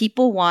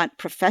people want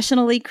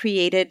professionally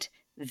created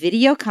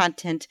video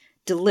content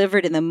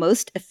delivered in the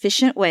most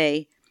efficient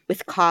way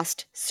with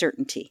cost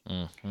certainty.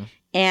 Mm-hmm.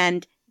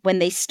 And when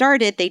they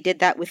started, they did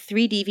that with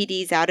 3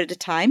 DVDs out at a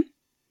time,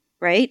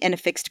 right? And a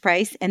fixed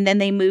price. And then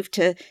they moved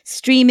to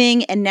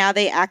streaming, and now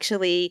they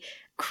actually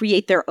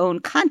create their own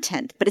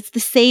content, but it's the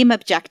same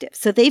objective.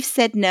 So they've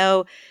said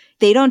no.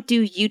 They don't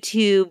do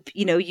YouTube,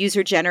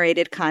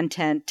 user-generated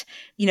content.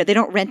 They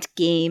don't rent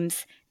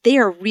games. They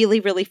are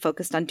really, really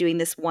focused on doing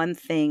this one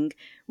thing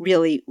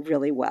really,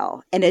 really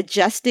well and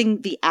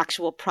adjusting the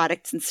actual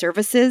products and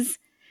services,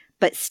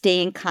 but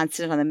staying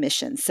constant on the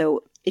mission.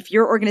 So if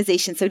your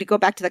organization, so to go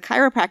back to the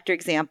chiropractor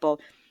example,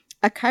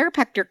 a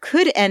chiropractor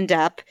could end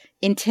up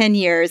in 10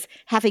 years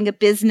having a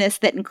business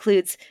that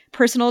includes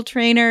personal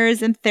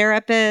trainers and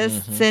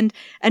therapists and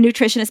a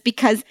nutritionist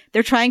because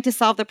they're trying to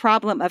solve the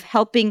problem of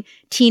helping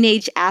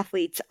teenage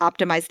athletes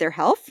optimize their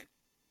health.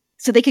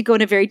 So they could go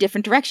in a very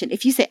different direction.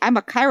 If you say, I'm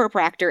a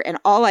chiropractor and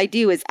all I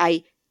do is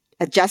I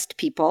adjust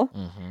people,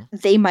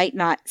 they might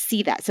not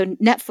see that. So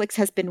Netflix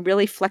has been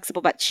really flexible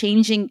about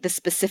changing the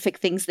specific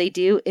things they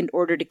do in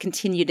order to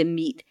continue to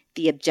meet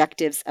the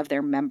objectives of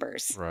their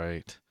members.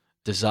 Right.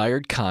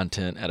 Desired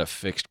content at a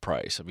fixed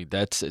price. I mean,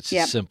 it's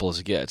as simple as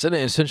it gets. And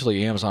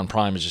essentially, Amazon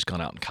Prime has just gone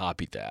out and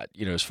copied that,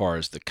 as far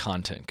as the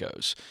content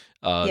goes,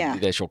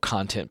 the actual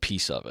content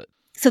piece of it.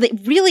 So the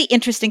really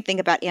interesting thing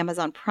about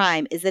Amazon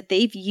Prime is that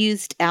they've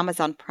used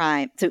Amazon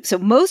Prime. So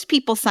most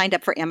people signed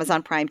up for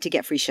Amazon Prime to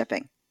get free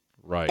shipping.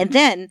 Right. And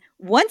then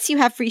once you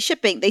have free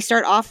shipping, they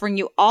start offering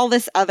you all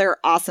this other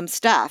awesome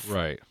stuff.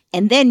 Right.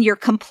 And then you're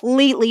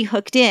completely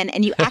hooked in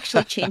and you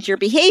actually change your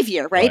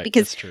behavior, right?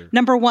 Because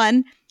number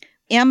one,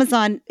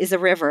 Amazon is a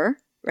river,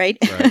 right?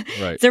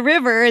 Right. It's a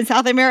river in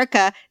South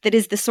America that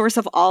is the source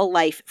of all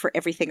life for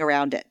everything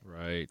around it.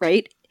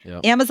 Right?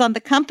 Yep. Amazon,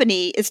 the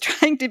company, is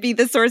trying to be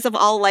the source of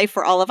all life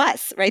for all of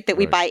us, right? That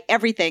we buy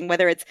everything,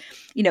 whether it's,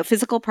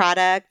 physical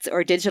products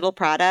or digital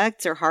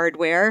products or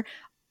hardware.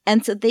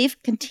 And so they've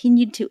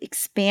continued to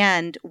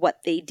expand what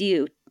they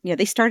do.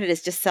 They started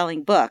as just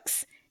selling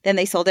books. Then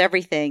they sold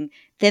everything.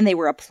 Then they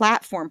were a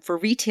platform for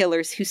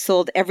retailers who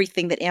sold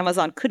everything that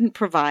Amazon couldn't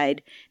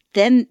provide.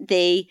 Then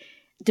they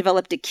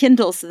developed a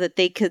Kindle so that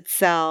they could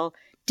sell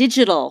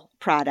digital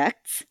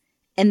products.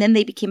 And then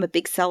they became a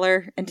big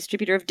seller and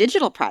distributor of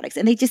digital products.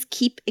 And they just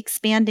keep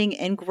expanding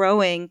and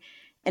growing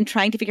and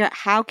trying to figure out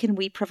how can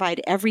we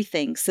provide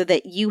everything so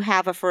that you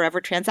have a forever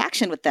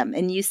transaction with them.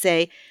 And you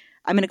say,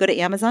 I'm going to go to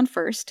Amazon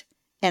first,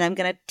 and I'm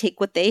going to take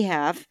what they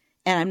have,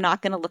 and I'm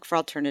not going to look for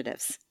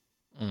alternatives.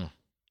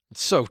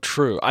 It's so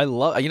true. I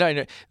love,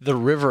 the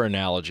river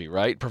analogy,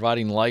 right?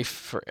 Providing life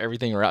for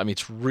everything around. I mean,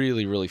 it's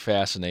really, really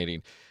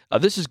fascinating.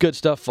 This is good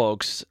stuff,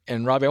 folks.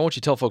 And Robbie, I want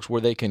you to tell folks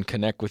where they can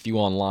connect with you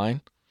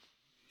online.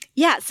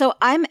 Yeah, so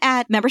I'm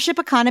at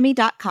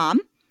membershipeconomy.com,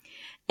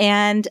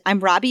 and I'm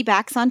Robbie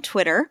Bax on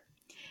Twitter.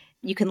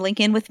 You can link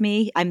in with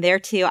me. I'm there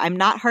too. I'm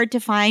not hard to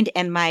find.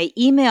 And my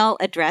email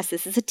address,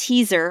 this is a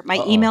teaser,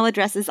 my email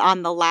address is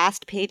on the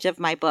last page of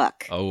my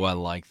book. Oh, I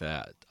like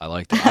that. I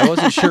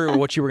wasn't sure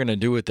what you were going to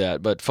do with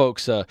that. But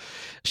folks,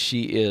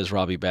 she is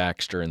Robbie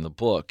Baxter, and the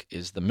book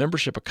is The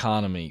Membership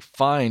Economy.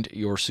 Find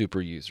your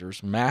super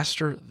users,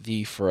 master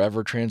the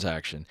forever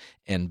transaction,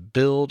 and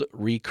build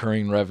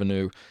recurring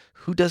revenue.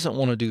 Who doesn't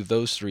want to do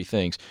those 3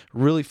 things?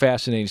 Really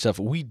fascinating stuff.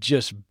 We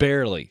just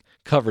barely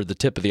covered the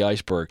tip of the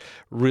iceberg.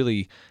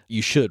 Really,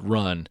 you should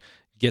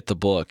get the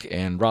book.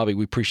 And Robbie,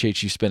 we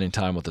appreciate you spending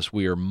time with us.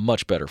 We are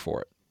much better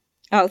for it.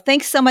 Oh,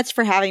 thanks so much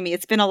for having me.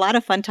 It's been a lot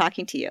of fun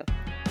talking to you.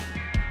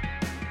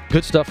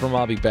 Good stuff from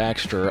Robbie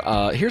Baxter.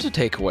 Here's a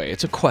takeaway.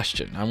 It's a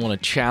question. I want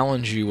to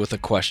challenge you with a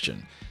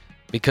question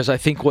because I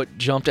think what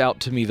jumped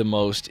out to me the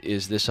most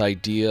is this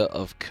idea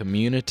of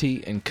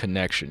community and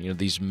connection.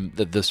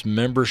 This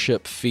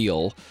membership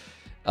feel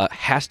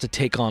has to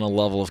take on a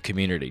level of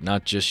community,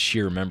 not just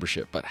sheer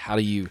membership, but how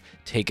do you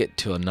take it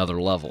to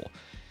another level?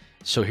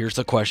 So here's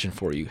the question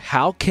for you.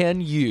 How can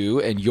you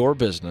and your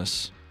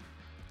business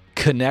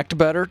connect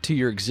better to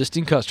your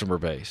existing customer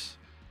base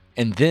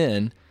and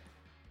then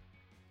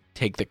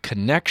take the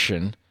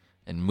connection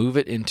and move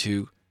it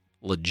into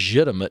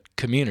legitimate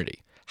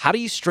community? How do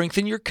you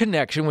strengthen your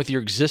connection with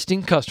your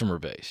existing customer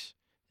base?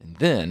 And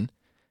then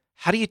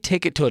how do you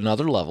take it to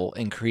another level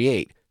and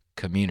create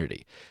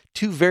community?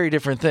 2 very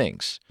different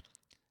things.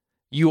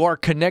 You are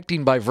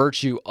connecting by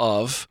virtue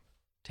of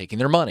taking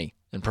their money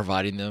and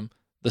providing them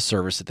the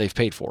service that they've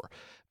paid for.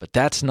 But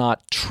that's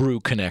not true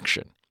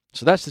connection.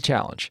 So that's the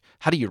challenge.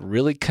 How do you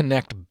really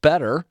connect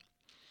better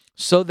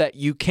so that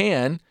you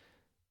can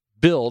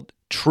build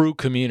true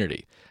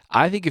community?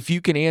 I think if you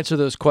can answer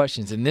those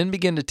questions and then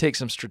begin to take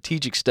some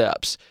strategic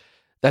steps,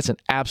 that's an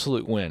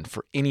absolute win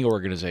for any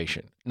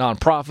organization.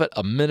 Nonprofit,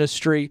 a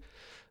ministry,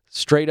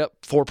 straight up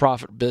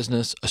for-profit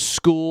business, a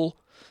school.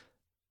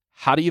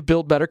 How do you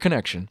build better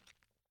connection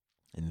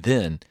and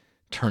then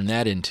turn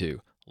that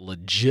into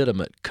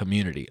legitimate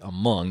community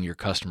among your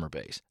customer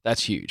base.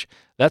 That's huge.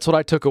 That's what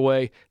I took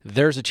away.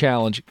 There's a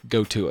challenge.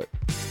 Go to it.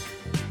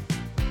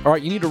 All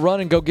right, you need to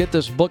run and go get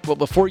this book, but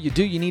before you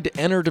do, you need to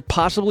enter to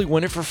possibly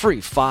win it for free.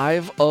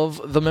 5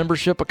 of the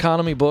Membership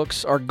Economy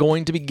books are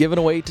going to be given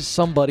away to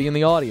somebody in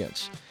the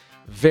audience.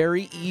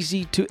 Very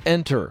easy to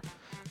enter.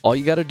 All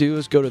you got to do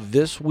is go to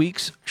this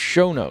week's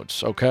show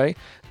notes, okay?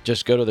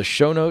 Just go to the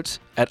show notes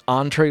at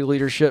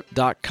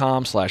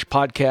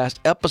entreleadership.com/podcast,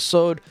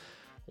 episode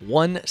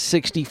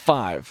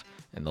 165.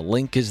 And the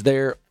link is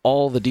there,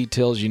 all the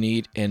details you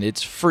need, and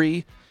it's free.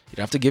 You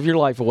don't have to give your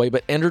life away,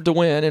 but enter to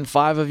win, and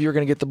 5 of you are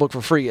going to get the book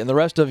for free. And the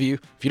rest of you,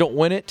 if you don't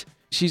win it,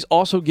 she's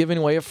also giving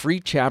away a free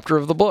chapter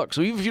of the book.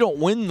 So even if you don't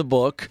win the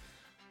book,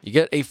 you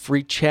get a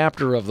free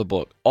chapter of the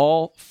book.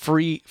 All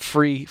free.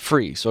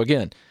 So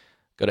again,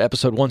 go to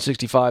episode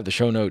 165, the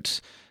show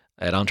notes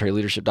at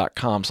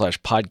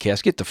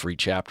entreleadership.com/podcast. Get the free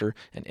chapter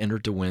and enter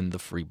to win the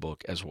free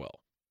book as well.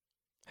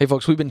 Hey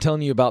folks, we've been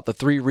telling you about the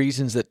 3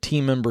 reasons that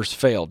team members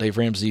fail. Dave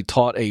Ramsey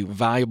taught a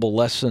valuable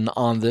lesson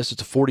on this.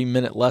 It's a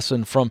 40-minute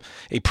lesson from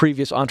a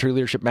previous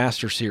EntreLeadership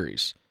Master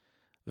Series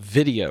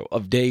video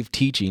of Dave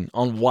teaching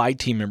on why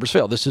team members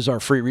fail. This is our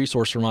free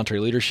resource from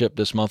EntreLeadership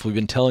this month. We've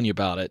been telling you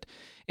about it.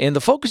 And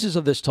the focuses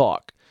of this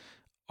talk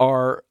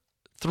are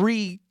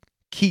 3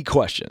 key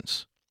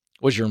questions.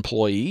 Was your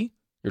employee,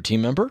 your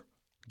team member,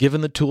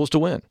 given the tools to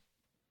win?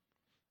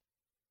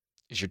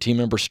 Is your team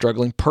member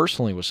struggling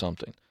personally with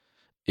something?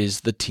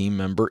 Is the team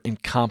member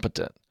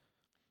incompetent?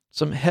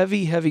 Some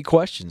heavy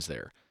questions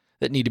there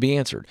that need to be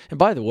answered. And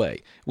by the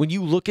way, when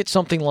you look at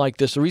something like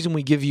this, the reason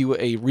we give you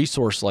a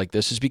resource like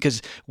this is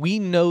because we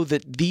know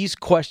that these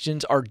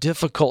questions are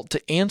difficult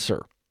to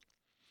answer.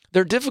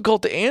 They're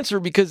difficult to answer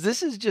because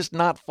this is just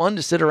not fun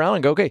to sit around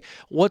and go, okay,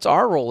 what's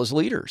our role as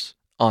leaders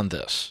on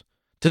this?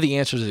 To the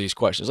answers to these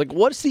questions. Like,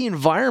 what's the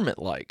environment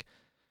like?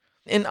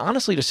 And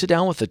honestly, to sit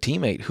down with a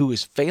teammate who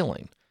is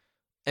failing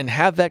and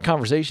have that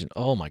conversation,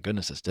 oh my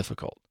goodness, it's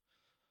difficult.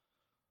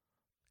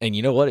 And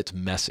you know what? It's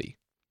messy.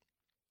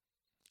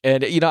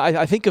 And,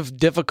 I think of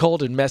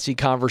difficult and messy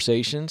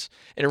conversations,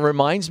 and it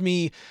reminds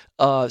me,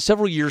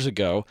 several years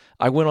ago,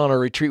 I went on a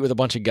retreat with a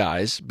bunch of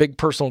guys, big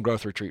personal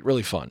growth retreat,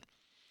 really fun.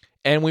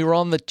 And we were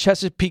on the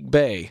Chesapeake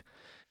Bay.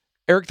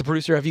 Eric, the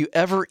producer, have you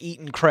ever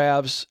eaten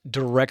crabs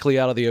directly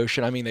out of the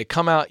ocean? I mean, they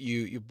come out,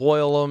 you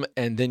boil them,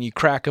 and then you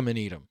crack them and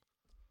eat them.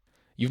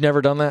 You've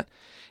never done that?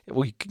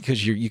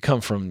 Because you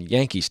come from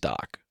Yankee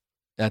stock.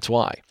 That's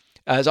why.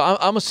 As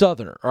I'm a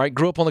Southerner, all right?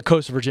 Grew up on the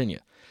coast of Virginia.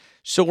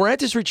 So we're at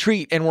this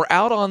retreat, and we're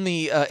out on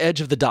the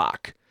edge of the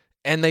dock,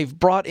 and they've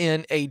brought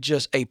in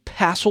just a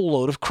passel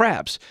load of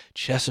crabs,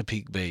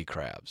 Chesapeake Bay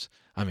crabs.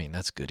 I mean,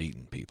 that's good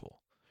eating, people.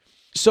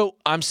 So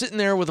I'm sitting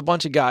there with a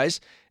bunch of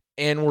guys,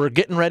 and we're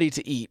getting ready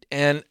to eat,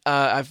 and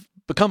I've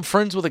become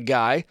friends with a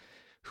guy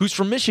who's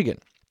from Michigan,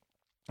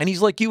 and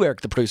he's like you,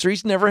 Eric, the producer.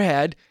 He's never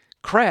had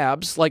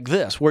crabs like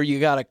this, where you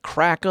got to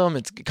crack them.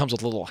 It comes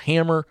with a little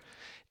hammer,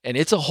 and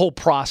it's a whole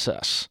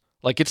process.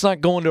 Like, it's not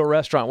going to a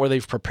restaurant where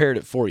they've prepared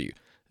it for you.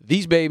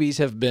 These babies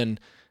have been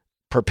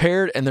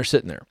prepared, and they're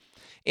sitting there.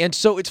 And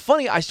so it's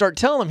funny, I start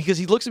telling him, because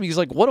he looks at me, he's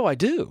like, what do I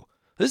do?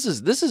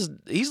 He's a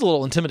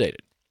little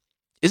intimidated.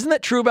 Isn't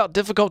that true about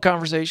difficult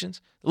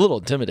conversations? A little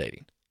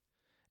intimidating.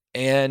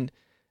 And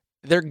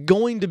they're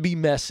going to be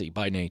messy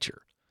by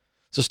nature.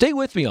 So stay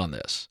with me on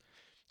this,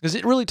 because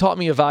it really taught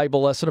me a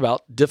valuable lesson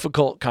about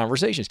difficult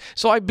conversations.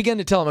 So I began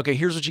to tell him, okay,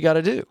 here's what you got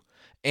to do.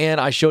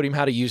 And I showed him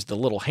how to use the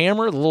little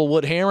hammer, the little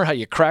wood hammer, how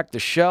you crack the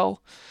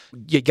shell.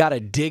 You got to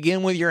dig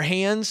in with your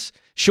hands,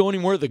 showing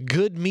him where the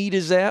good meat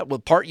is at,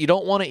 what part you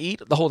don't want to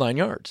eat, the whole 9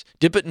 yards.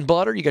 Dip it in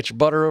butter. You got your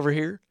butter over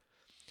here.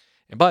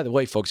 And by the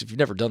way, folks, if you've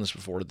never done this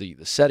before, the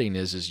setting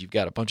is you've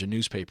got a bunch of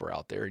newspaper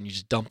out there, and you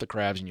just dump the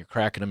crabs, and you're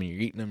cracking them, and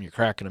you're eating them, you're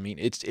cracking them,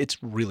 eating. It's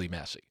really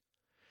messy.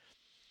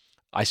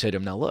 I said to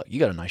him, now look, you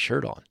got a nice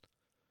shirt on.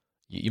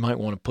 You might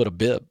want to put a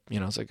bib.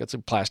 It's like, that's a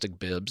plastic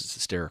bibs. It's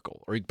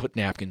hysterical. Or you can put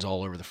napkins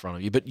all over the front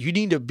of you. But you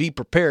need to be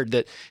prepared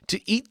that to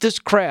eat this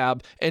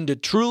crab and to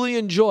truly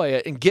enjoy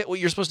it and get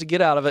what you're supposed to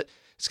get out of it,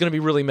 it's going to be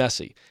really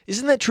messy.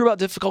 Isn't that true about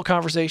difficult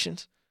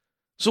conversations?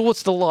 So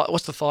what's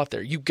the thought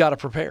there? You've got to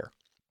prepare.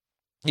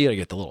 You got to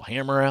get the little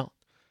hammer out.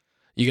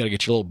 You got to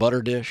get your little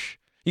butter dish.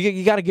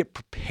 You got to get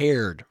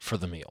prepared for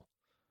the meal.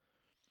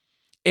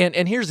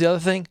 And here's the other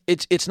thing.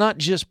 It's not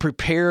just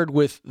prepared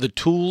with the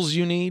tools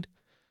you need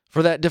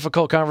for that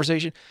difficult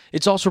conversation.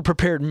 It's also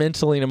prepared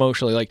mentally and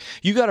emotionally. Like,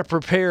 you got to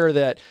prepare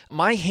that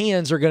my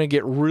hands are going to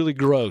get really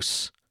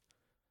gross.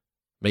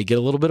 May get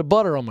a little bit of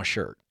butter on my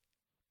shirt.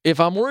 If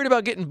I'm worried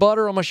about getting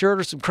butter on my shirt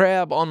or some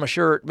crab on my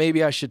shirt,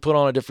 maybe I should put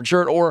on a different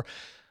shirt, or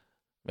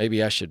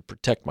maybe I should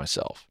protect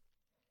myself.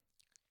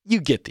 You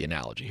get the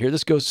analogy here.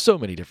 This goes so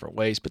many different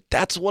ways, but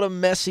that's what a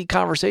messy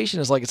conversation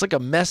is like. It's like a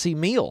messy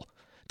meal.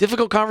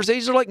 Difficult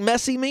conversations are like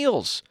messy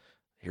meals.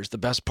 Here's the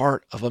best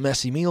part of a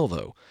messy meal,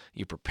 though.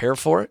 You prepare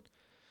for it.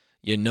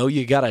 You know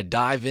you got to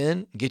dive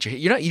in.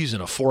 You're not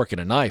using a fork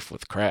and a knife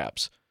with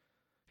crabs.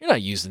 You're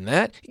not using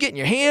that. You're getting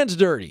your hands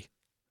dirty.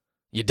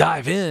 You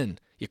dive in.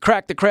 You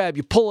crack the crab,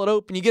 you pull it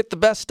open, you get the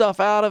best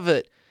stuff out of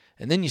it,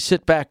 and then you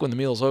sit back when the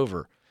meal's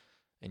over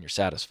and you're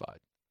satisfied.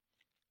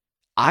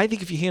 I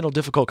think if you handle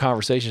difficult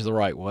conversations the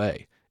right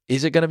way,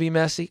 is it going to be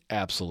messy?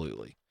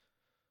 Absolutely.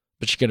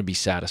 But you're going to be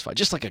satisfied.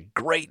 Just like a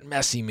great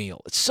messy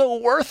meal. It's so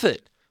worth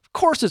it. Of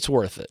course it's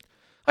worth it.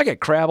 I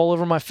got crab all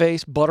over my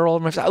face, butter all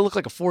over my face. I look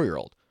like a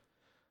 4-year-old.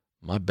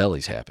 My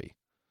belly's happy.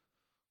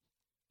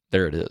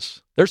 There it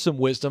is. There's some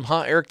wisdom,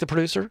 huh, Eric, the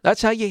producer?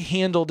 That's how you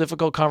handle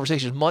difficult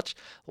conversations, much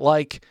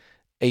like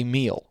a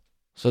meal.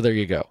 So there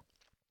you go.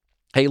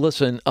 Hey,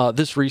 listen,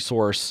 this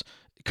resource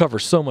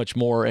covers so much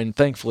more, and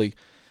thankfully,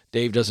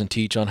 Dave doesn't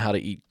teach on how to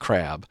eat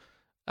crab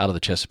out of the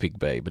Chesapeake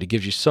Bay, but he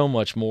gives you so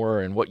much more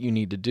and what you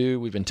need to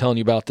do. We've been telling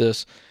you about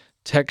this.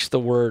 Text the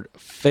word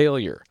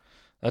failure.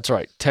 That's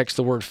right. Text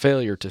the word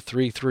failure to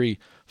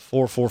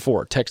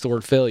 33444. Text the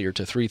word failure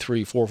to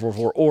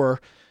 33444, or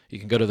you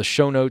can go to the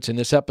show notes in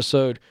this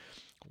episode,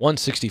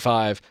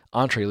 165,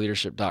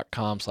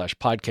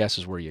 entreleadership.com/podcast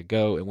is where you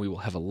go, and we will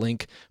have a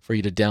link for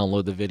you to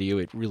download the video.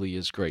 It really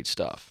is great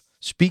stuff.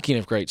 Speaking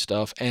of great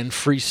stuff and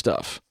free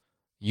stuff,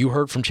 you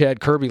heard from Chad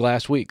Kirby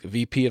last week,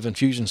 VP of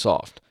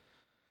Infusionsoft,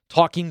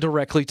 talking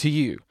directly to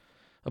you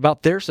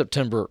about their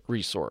September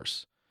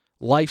resource,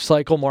 Life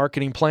Cycle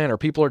Marketing Planner.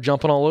 People are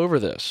jumping all over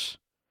this.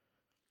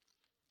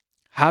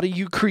 How do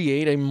you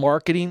create a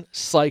marketing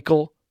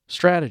cycle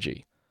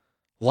strategy?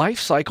 Life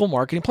Cycle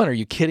Marketing Planner. Are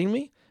you kidding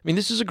me? I mean,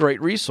 this is a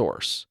great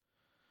resource.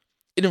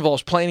 It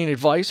involves planning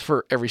advice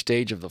for every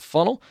stage of the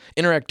funnel,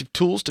 interactive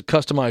tools to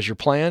customize your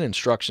plan,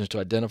 instructions to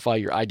identify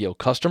your ideal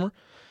customer,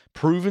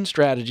 proven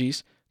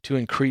strategies to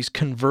increase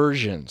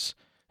conversions,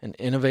 and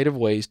innovative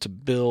ways to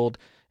build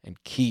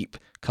and keep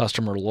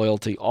customer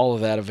loyalty. All of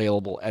that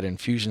available at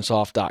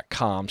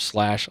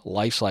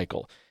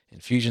Infusionsoft.com/lifecycle.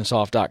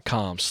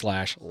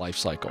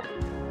 Infusionsoft.com/lifecycle.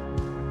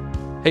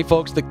 Hey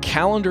folks, the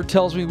calendar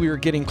tells me we are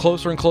getting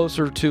closer and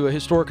closer to a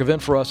historic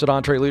event for us at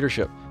Entre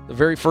Leadership. The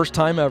very first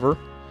time ever,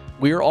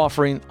 we are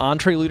offering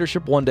Entre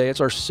Leadership One Day.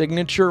 It's our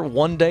signature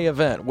one-day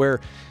event where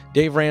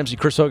Dave Ramsey,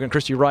 Chris Hogan,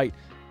 Christy Wright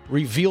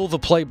reveal the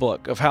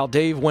playbook of how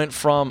Dave went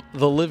from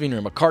the living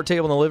room, a card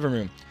table in the living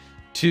room,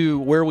 to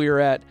where we are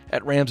at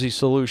Ramsey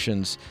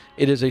Solutions.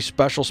 It is a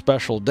special,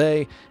 special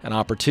day, an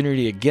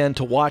opportunity again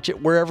to watch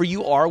it wherever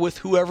you are with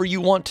whoever you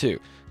want to.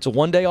 It's a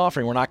one-day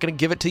offering. We're not going to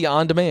give it to you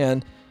on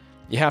demand.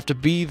 You have to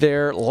be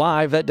there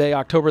live that day,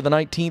 October the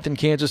 19th in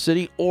Kansas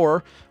City,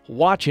 or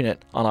watching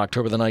it on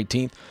October the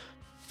 19th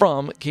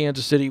from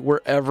Kansas City,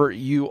 wherever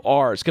you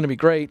are. It's going to be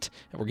great,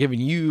 and we're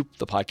giving you,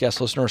 the podcast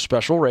listener,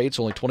 special rates,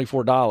 only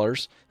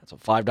 $24. That's a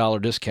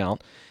 $5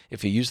 discount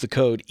if you use the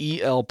code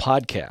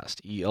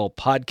ELPodcast,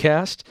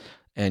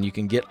 and you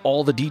can get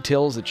all the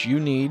details that you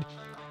need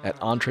at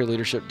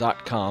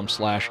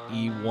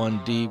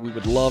entreleadership.com/E1D. We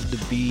would love to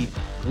be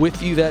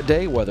with you that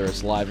day, whether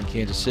it's live in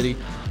Kansas City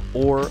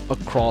or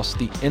across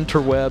the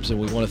interwebs, and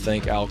we want to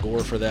thank Al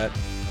Gore for that.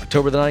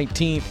 October the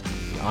 19th,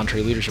 the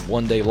Entre Leadership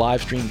One Day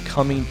live stream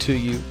coming to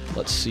you.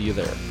 Let's see you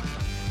there.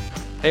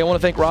 Hey, I want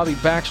to thank Robbie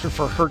Baxter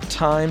for her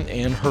time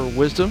and her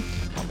wisdom.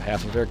 On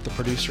behalf of Eric, the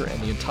producer, and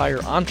the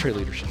entire Entre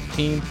Leadership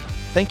team,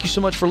 thank you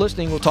so much for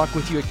listening. We'll talk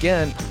with you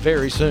again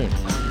very soon.